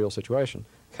deal with a real situation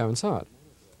coincide.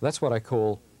 That's what I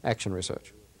call action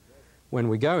research. When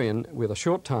we go in with a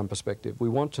short time perspective, we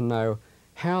want to know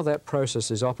how that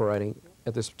process is operating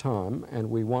at this time,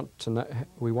 and we want to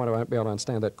be able to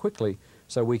understand that quickly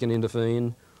so we can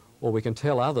intervene or we can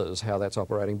tell others how that's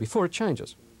operating before it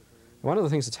changes. One of the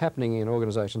things that's happening in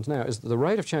organisations now is that the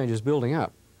rate of change is building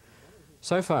up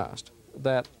so fast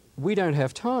that we don't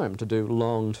have time to do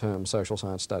long-term social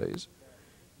science studies.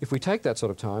 If we take that sort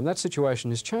of time, that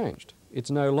situation has changed. It's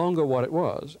no longer what it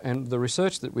was, and the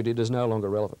research that we did is no longer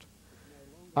relevant.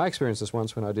 I experienced this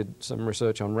once when I did some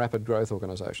research on rapid growth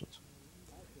organisations.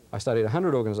 I studied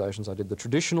 100 organisations. I did the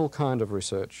traditional kind of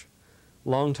research,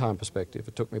 long time perspective.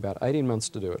 It took me about 18 months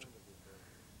to do it.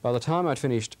 By the time I'd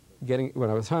finished by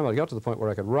the time I got to the point where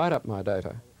I could write up my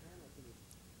data,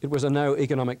 it was a no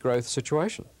economic growth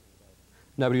situation.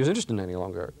 Nobody was interested any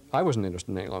longer. I wasn't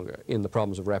interested any longer in the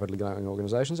problems of rapidly growing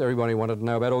organisations. Everybody wanted to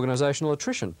know about organisational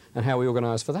attrition and how we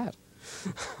organise for that.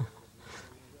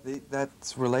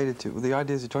 That's related to, the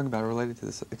ideas you're talking about are related to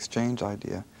this exchange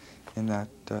idea, in that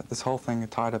this whole thing is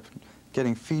tied up in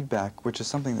getting feedback, which is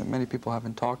something that many people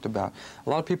haven't talked about. A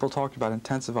lot of people talked about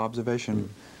intensive observation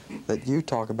that you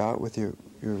talk about with your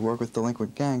work with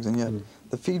delinquent gangs, and yet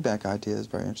the feedback idea is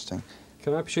very interesting.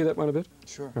 Can I pursue that one a bit?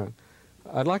 Sure. Right.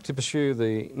 I'd like to pursue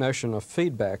the notion of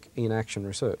feedback in action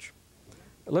research.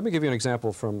 Let me give you an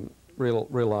example from real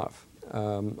life.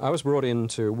 I was brought in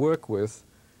to work with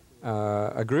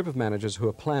a group of managers who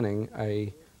are planning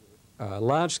a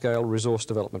large-scale resource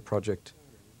development project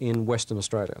in Western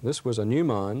Australia. This was a new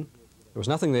mine. There was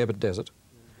nothing there but desert.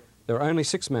 There were only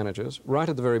 6 managers right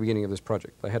at the very beginning of this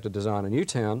project. They had to design a new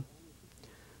town.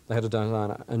 They had to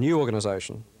design a new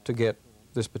organisation to get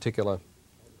this particular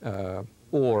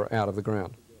ore out of the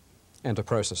ground and to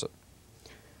process it.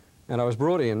 And I was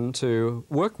brought in to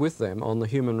work with them on the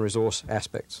human resource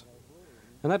aspects.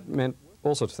 And that meant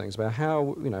all sorts of things about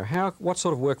what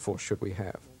sort of workforce should we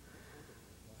have.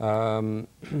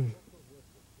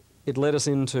 It led us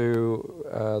into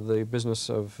the business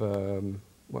of,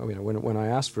 when I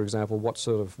asked, for example, what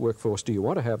sort of workforce do you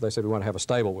want to have, they said, we want to have a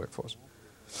stable workforce.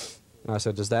 And I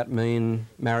said, does that mean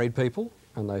married people?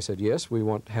 And they said, yes, we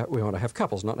want to have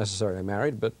couples, not necessarily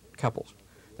married, but couples.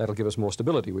 That'll give us more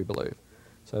stability, we believe.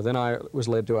 So then I was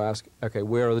led to ask, okay,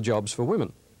 where are the jobs for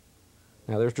women?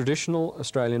 Now, there are traditional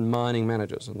Australian mining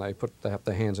managers, and they put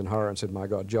their hands in horror and said, my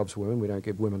God, jobs for women, we don't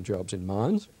give women jobs in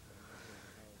mines.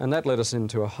 And that led us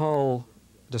into a whole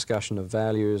discussion of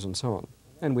values and so on.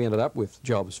 And we ended up with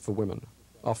jobs for women,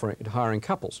 hiring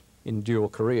couples in dual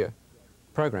career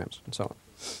programs and so on.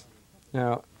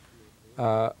 Now,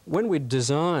 when we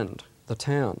designed the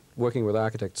town, working with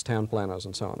architects, town planners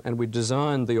and so on, and we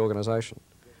designed the organisation,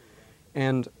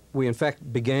 and we in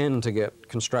fact began to get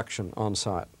construction on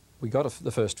site. We got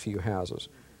the first few houses.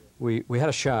 We had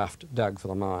a shaft dug for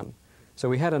the mine. So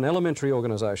we had an elementary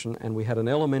organisation and we had an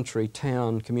elementary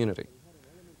town community.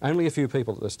 Only a few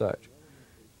people at this stage.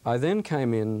 I then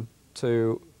came in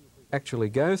to actually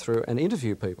go through and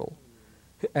interview people.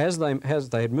 As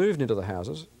they had moved into the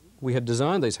houses, we had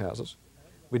designed these houses.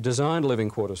 We designed living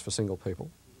quarters for single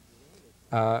people.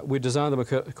 We designed them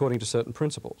according to certain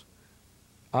principles.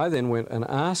 I then went and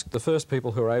asked the first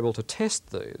people who were able to test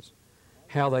these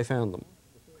how they found them.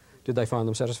 Did they find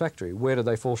them satisfactory? Where did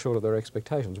they fall short of their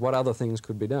expectations? What other things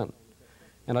could be done?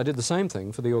 And I did the same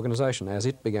thing for the organisation as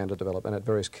it began to develop and at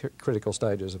various critical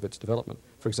stages of its development.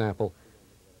 For example,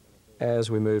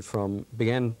 as we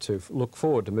began to look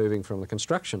forward to moving from the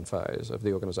construction phase of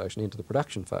the organisation into the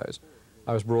production phase,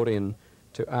 I was brought in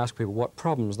to ask people what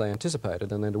problems they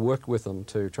anticipated and then to work with them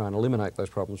to try and eliminate those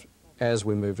problems as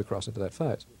we moved across into that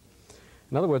phase.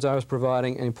 In other words, I was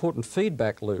providing an important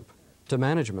feedback loop to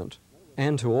management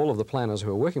and to all of the planners who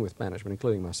were working with management,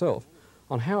 including myself,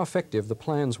 on how effective the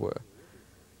plans were.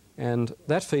 And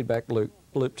that feedback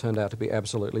loop turned out to be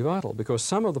absolutely vital because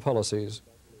some of the policies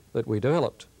that we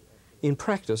developed in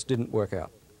practice didn't work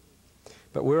out.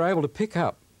 But we were able to pick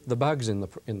up the bugs in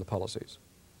the policies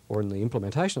or in the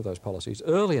implementation of those policies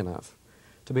early enough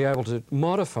to be able to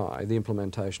modify the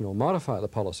implementation or modify the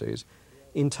policies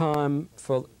in time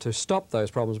to stop those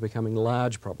problems becoming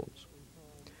large problems.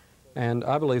 And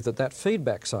I believe that that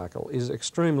feedback cycle is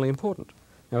extremely important.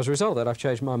 Now, as a result of that, I've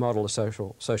changed my model to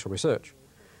social research.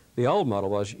 The old model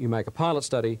was you make a pilot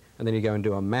study and then you go and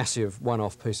do a massive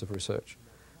one-off piece of research.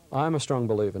 I'm a strong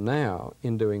believer now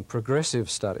in doing progressive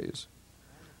studies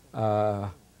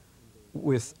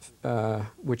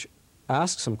which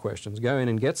ask some questions, go in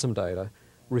and get some data,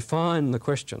 refine the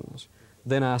questions,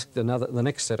 then ask the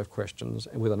next set of questions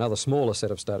with another smaller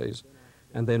set of studies,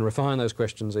 and then refine those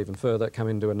questions even further, come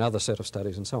into another set of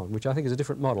studies and so on, which I think is a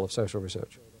different model of social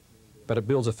research. But it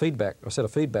builds a set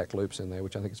of feedback loops in there,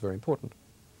 which I think is very important.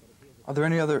 Are there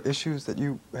any other issues that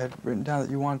you had written down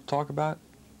that you want to talk about?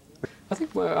 I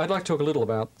think I'd like to talk a little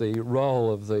about the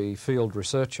role of the field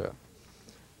researcher.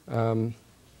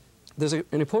 There's an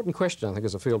important question, I think,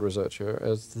 as a field researcher,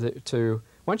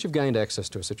 once you've gained access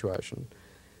to a situation,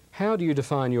 how do you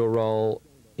define your role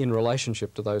in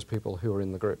relationship to those people who are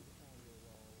in the group?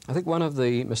 I think one of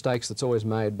the mistakes that's always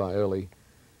made by early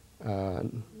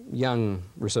young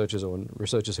researchers or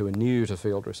researchers who are new to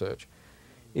field research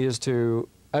is to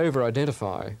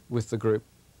over-identify with the group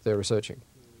they're researching.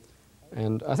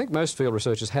 And I think most field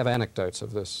researchers have anecdotes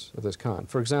of this kind.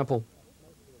 For example,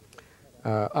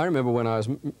 I remember when I was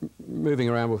moving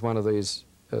around with one of these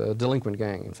delinquent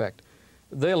gang, in fact,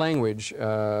 their language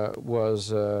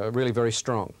was really very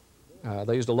strong.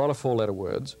 They used a lot of four-letter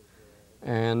words,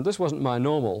 and this wasn't my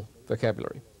normal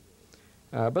vocabulary.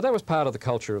 But that was part of the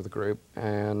culture of the group,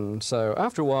 and so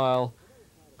after a while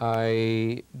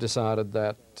I decided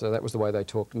that that was the way they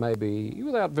talked, maybe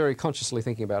without very consciously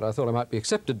thinking about it. I thought I might be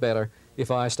accepted better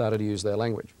if I started to use their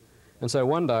language. And so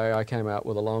one day I came out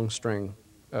with a long string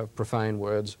of profane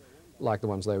words like the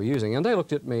ones they were using, and they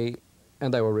looked at me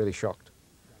and they were really shocked.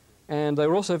 And they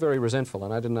were also very resentful,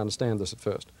 and I didn't understand this at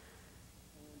first.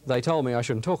 They told me I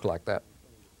shouldn't talk like that.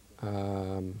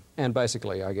 And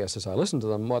basically, I guess, as I listened to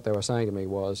them, what they were saying to me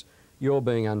was, you're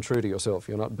being untrue to yourself,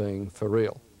 you're not being for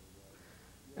real.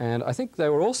 And I think they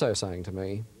were also saying to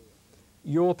me,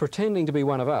 you're pretending to be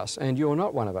one of us, and you're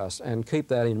not one of us, and keep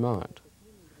that in mind.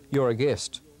 You're a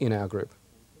guest in our group.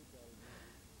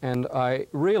 And I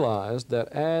realized that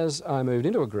as I moved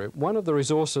into a group, one of the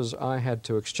resources I had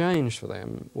to exchange for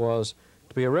them was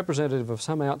to be a representative of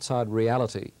some outside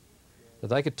reality that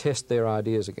they could test their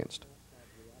ideas against.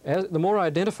 The more I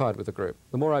identified with the group,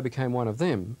 the more I became one of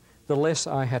them, the less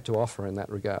I had to offer in that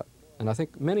regard. And I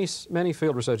think many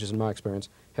field researchers, in my experience,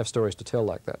 have stories to tell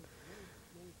like that.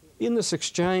 In this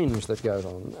exchange that goes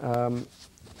on,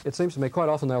 it seems to me quite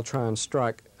often they'll try and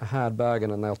strike a hard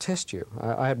bargain and they'll test you.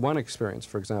 I had one experience,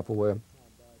 for example, where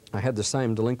I had the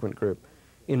same delinquent group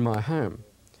in my home.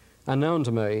 Unknown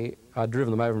to me, I'd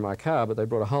driven them over in my car, but they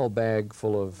brought a whole bag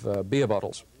full of beer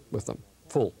bottles with them,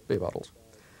 full beer bottles,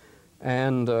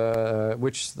 and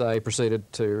which they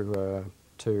proceeded to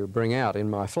bring out in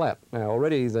my flat. Now,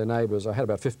 already the neighbours, I had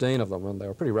about 15 of them, and they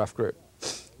were a pretty rough group.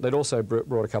 They'd also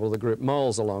brought a couple of the group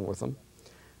moles along with them,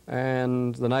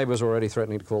 and the neighbours were already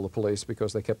threatening to call the police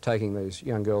because they kept taking these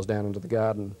young girls down into the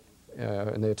garden,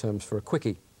 in their terms, for a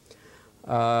quickie.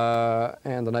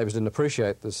 And the neighbours didn't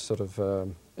appreciate this sort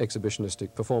of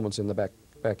exhibitionistic performance in the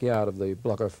backyard of the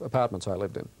block of apartments I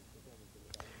lived in.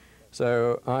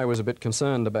 So I was a bit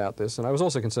concerned about this, and I was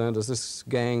also concerned as this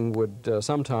gang would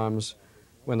sometimes,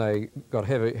 when they got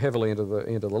heavily into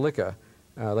the liquor,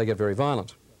 they get very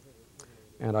violent.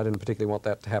 And I didn't particularly want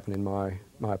that to happen in my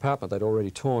apartment. They'd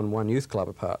already torn one youth club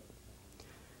apart.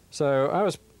 So I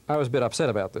was a bit upset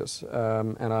about this,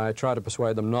 and I tried to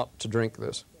persuade them not to drink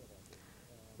this.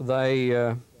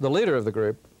 The leader of the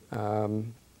group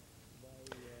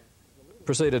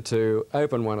proceeded to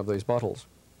open one of these bottles,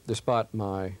 despite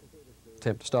my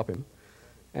attempt to stop him.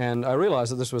 And I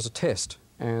realized that this was a test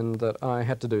and that I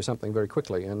had to do something very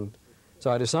quickly. And so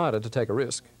I decided to take a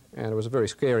risk. And it was a very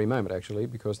scary moment, actually,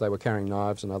 because they were carrying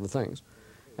knives and other things.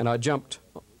 And I jumped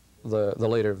the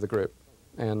leader of the group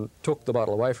and took the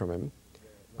bottle away from him.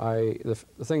 The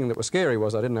thing that was scary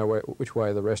was I didn't know which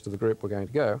way the rest of the group were going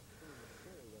to go.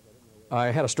 I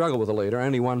had a struggle with the leader.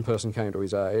 Only one person came to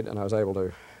his aid, and I was able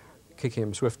to kick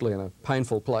him swiftly in a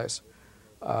painful place.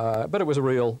 But it was a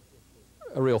real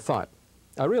fight.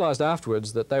 I realized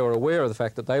afterwards that they were aware of the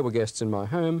fact that they were guests in my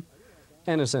home,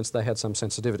 and in a sense they had some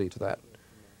sensitivity to that.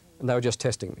 And they were just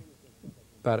testing me.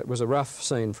 But it was a rough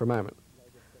scene for a moment.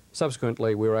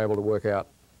 Subsequently, we were able to work out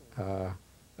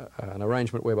an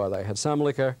arrangement whereby they had some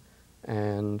liquor,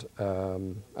 and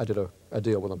I did a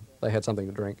deal with them. They had something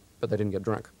to drink, but they didn't get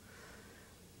drunk.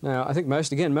 Now, I think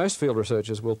most field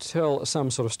researchers will tell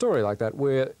some sort of story like that,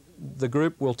 where the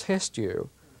group will test you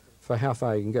for how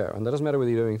far you can go. And that doesn't matter whether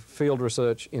you're doing field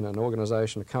research in an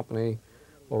organization, a company,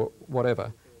 or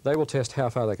whatever. They will test how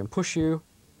far they can push you.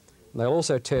 They'll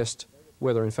also test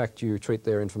whether, in fact, you treat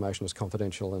their information as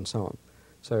confidential and so on.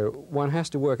 So one has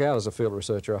to work out as a field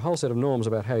researcher a whole set of norms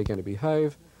about how you're going to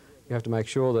behave. You have to make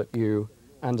sure that you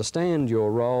understand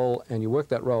your role and you work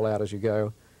that role out as you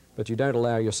go, but you don't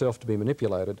allow yourself to be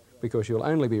manipulated, because you'll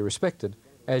only be respected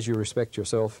as you respect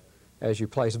yourself, as you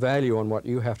place value on what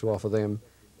you have to offer them,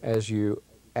 as you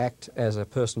act as a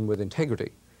person with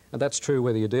integrity. And that's true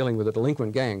whether you're dealing with a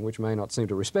delinquent gang, which may not seem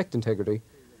to respect integrity,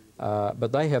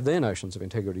 but they have their notions of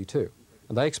integrity too.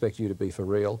 And they expect you to be for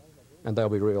real, and they'll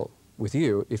be real with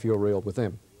you if you're real with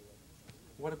them.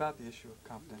 What about the issue of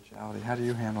confidentiality? How do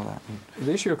you handle that?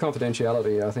 The issue of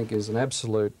confidentiality, I think, is an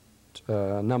absolute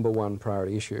 #1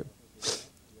 priority issue.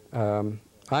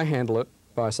 I handle it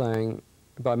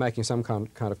by making some kind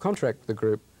of contract with the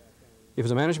group. If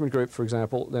it's a management group, for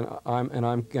example, then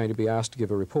I'm going to be asked to give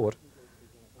a report.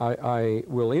 I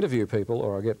will interview people,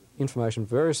 or I get information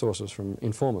from various sources from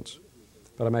informants,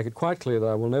 but I make it quite clear that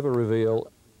I will never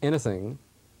reveal anything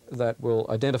that will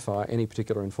identify any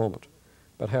particular informant.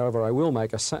 But however, I will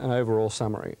make an overall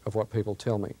summary of what people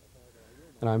tell me.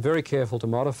 And I'm very careful to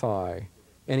modify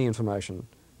any information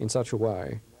in such a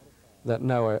way that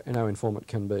no informant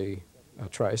can be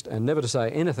traced, and never to say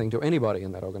anything to anybody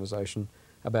in that organization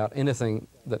about anything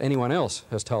that anyone else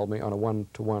has told me on a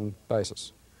one-to-one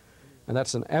basis. And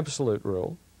that's an absolute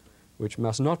rule which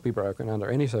must not be broken under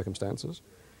any circumstances,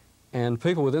 and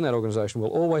people within that organization will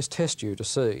always test you to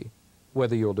see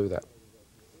whether you'll do that.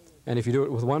 And if you do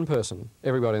it with one person,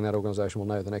 everybody in that organization will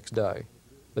know the next day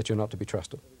that you're not to be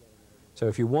trusted. So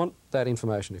if you want that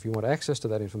information, if you want access to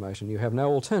that information, you have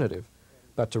no alternative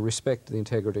but to respect the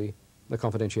integrity, the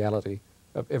confidentiality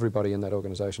of everybody in that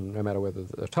organization, no matter whether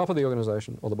they're the top of the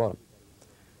organization or the bottom.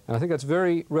 And I think that's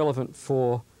very relevant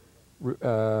for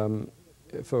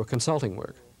consulting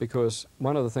work, because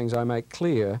one of the things I make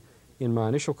clear in my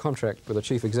initial contract with a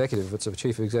chief executive, if it's a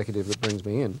chief executive that brings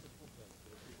me in,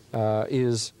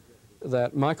 is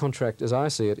that my contract, as I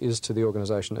see it, is to the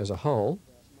organization as a whole.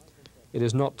 It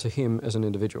is not to him as an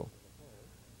individual.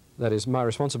 That is, my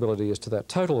responsibility is to that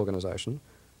total organization.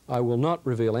 I will not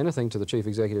reveal anything to the chief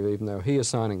executive, even though he is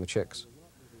signing the checks.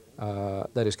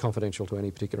 That is confidential to any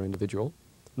particular individual.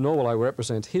 Nor will I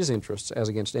represent his interests as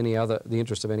against the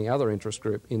interests of any other interest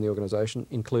group in the organization,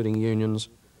 including unions,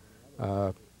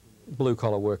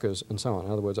 blue-collar workers, and so on.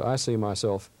 In other words, I see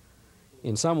myself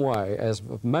in some way as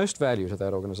of most value to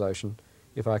that organization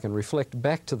if I can reflect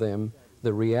back to them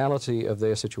the reality of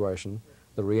their situation,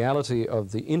 the reality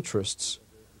of the interests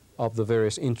of the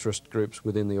various interest groups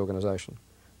within the organization.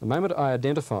 The moment I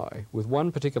identify with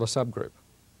one particular subgroup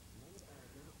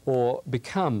or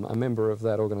become a member of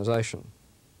that organization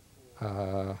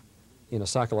in a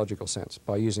psychological sense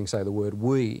by using, say, the word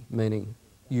we, meaning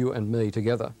you and me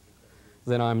together,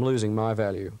 then I'm losing my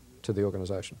value to the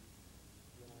organization.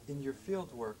 In your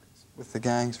field work with the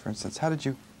gangs, for instance, how did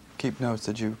you keep notes?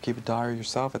 Did you keep a diary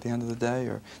yourself at the end of the day,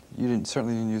 or you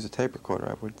certainly didn't use a tape recorder,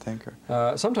 I would think?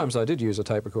 Or sometimes I did use a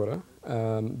tape recorder,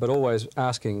 but always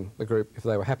asking the group if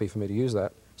they were happy for me to use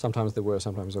that. Sometimes they were,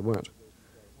 sometimes they weren't.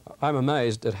 I'm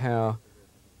amazed at how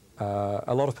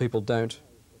a lot of people don't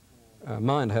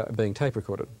mind being tape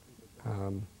recorded.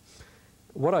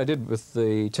 What I did with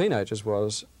the teenagers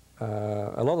was,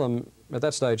 a lot of them, at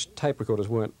that stage, tape recorders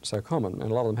weren't so common,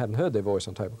 and a lot of them hadn't heard their voice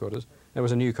on tape recorders. It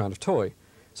was a new kind of toy.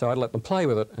 So I'd let them play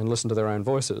with it and listen to their own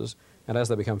voices, and as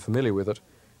they become familiar with it,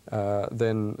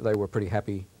 then they were pretty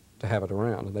happy to have it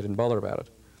around, and they didn't bother about it.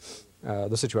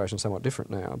 The situation's somewhat different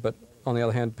now, but on the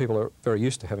other hand, people are very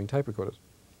used to having tape recorders.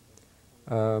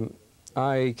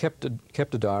 I kept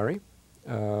a diary.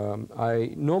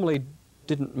 I normally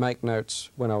didn't make notes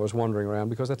when I was wandering around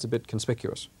because that's a bit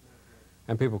conspicuous,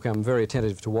 and people become very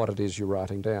attentive to what it is you're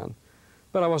writing down.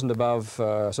 But I wasn't above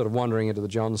sort of wandering into the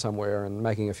John somewhere and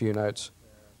making a few notes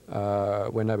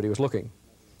when nobody was looking,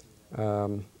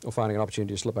 or finding an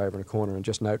opportunity to slip over in a corner and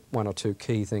just note one or two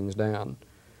key things down,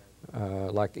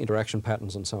 like interaction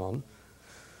patterns and so on,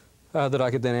 that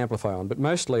I could then amplify on. But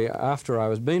mostly after I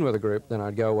was been with a group, then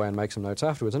I'd go away and make some notes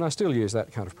afterwards, and I still use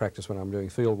that kind of practice when I'm doing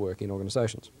field work in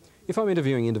organisations. If I'm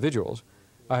interviewing individuals,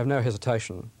 I have no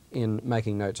hesitation in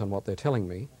making notes on what they're telling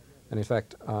me, and in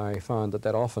fact I find that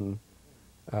that often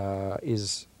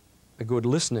is a good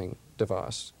listening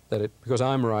device, because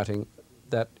I'm writing,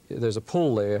 that there's a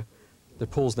pull there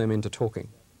that pulls them into talking.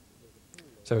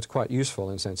 So it's quite useful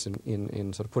in a sense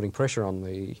in sort of putting pressure on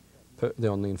the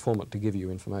informant to give you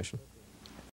information.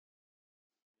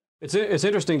 It's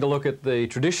interesting to look at the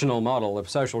traditional model of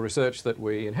social research that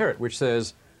we inherit, which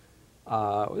says,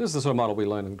 this is the sort of model we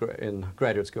learn in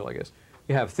graduate school, I guess.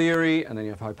 You have theory, and then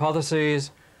you have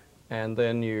hypotheses, and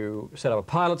then you set up a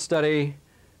pilot study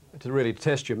to really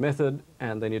test your method,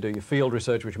 and then you do your field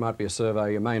research, which might be a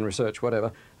survey, your main research,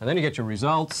 whatever, and then you get your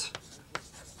results,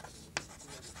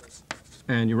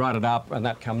 and you write it up, and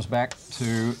that comes back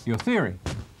to your theory.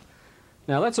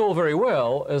 Now, that's all very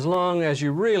well as long as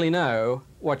you really know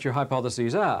what your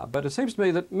hypotheses are, but it seems to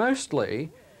me that mostly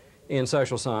in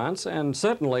social science, and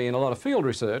certainly in a lot of field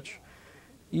research,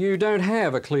 you don't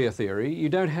have a clear theory, you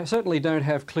certainly don't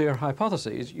have clear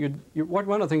hypotheses.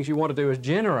 One of the things you want to do is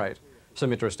generate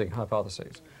some interesting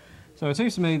hypotheses. So it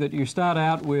seems to me that you start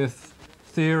out with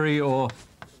theory, or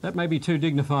that may be too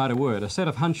dignified a word, a set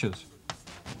of hunches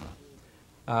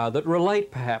that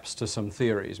relate perhaps to some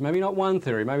theories, maybe not one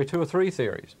theory, maybe two or three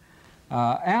theories.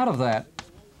 Out of that,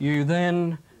 you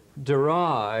then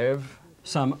derive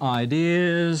some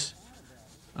ideas.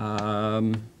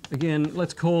 Again,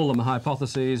 let's call them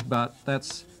hypotheses, but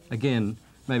that's, again,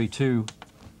 maybe too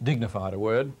dignified a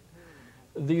word.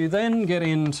 You then get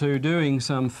into doing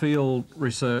some field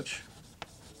research,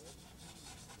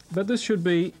 but this should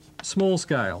be small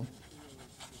scale.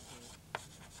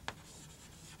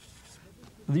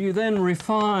 You then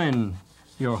refine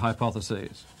your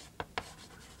hypotheses,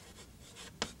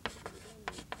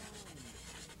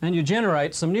 and you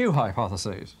generate some new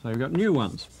hypotheses. So you've got new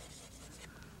ones.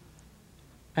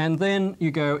 And then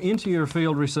you go into your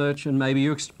field research and maybe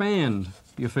you expand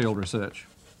your field research.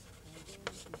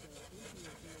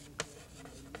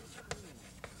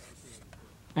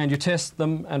 And you test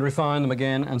them and refine them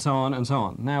again, and so on and so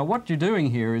on. Now, what you're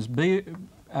doing here is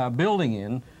building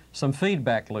in some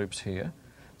feedback loops here,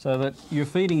 so that you're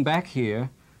feeding back here,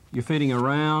 you're feeding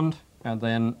around, and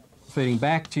then feeding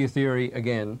back to your theory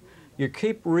again. You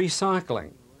keep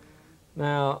recycling.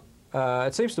 Now,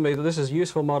 it seems to me that this is a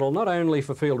useful model not only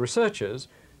for field researchers,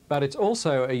 but it's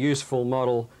also a useful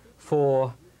model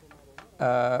for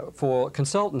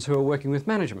consultants who are working with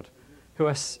management.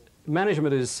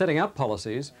 Management is setting up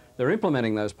policies, they're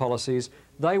implementing those policies,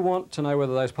 they want to know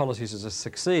whether those policies are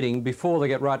succeeding before they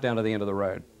get right down to the end of the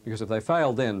road, because if they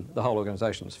fail, then the whole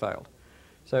organisation has failed.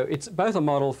 So it's both a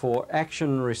model for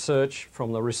action research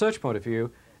from the research point of view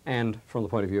and from the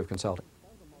point of view of consulting.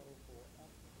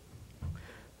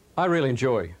 I really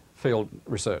enjoy field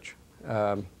research.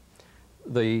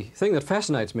 The thing that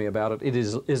fascinates me about it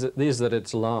is that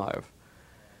it's live.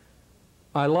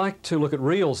 I like to look at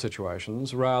real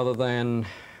situations rather than,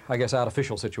 I guess,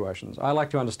 artificial situations. I like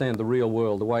to understand the real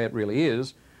world the way it really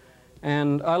is,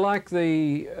 and I like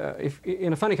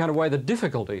in a funny kind of way, the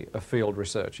difficulty of field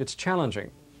research. It's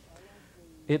challenging.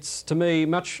 It's, to me, a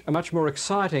much more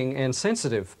exciting and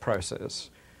sensitive process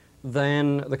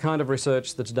than the kind of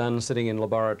research that's done sitting in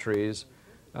laboratories,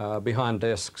 behind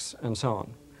desks, and so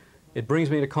on. It brings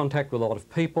me into contact with a lot of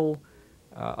people.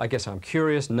 I guess I'm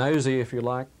curious, nosy, if you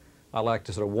like. I like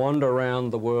to sort of wander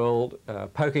around the world,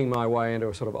 poking my way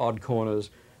into sort of odd corners,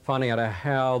 finding out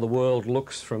how the world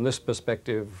looks from this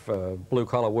perspective,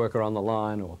 blue-collar worker on the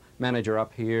line, or manager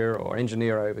up here, or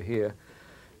engineer over here.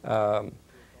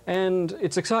 And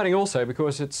it's exciting also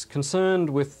because it's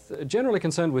generally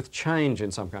concerned with change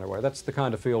in some kind of way. That's the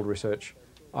kind of field research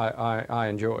I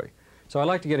enjoy. So I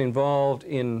like to get involved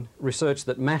in research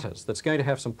that matters, that's going to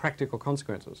have some practical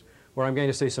consequences, where I'm going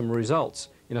to see some results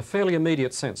in a fairly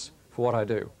immediate sense for what I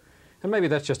do. And maybe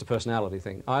that's just a personality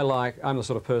thing. I'm the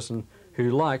sort of person who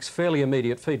likes fairly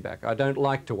immediate feedback. I don't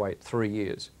like to wait 3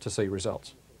 years to see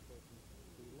results.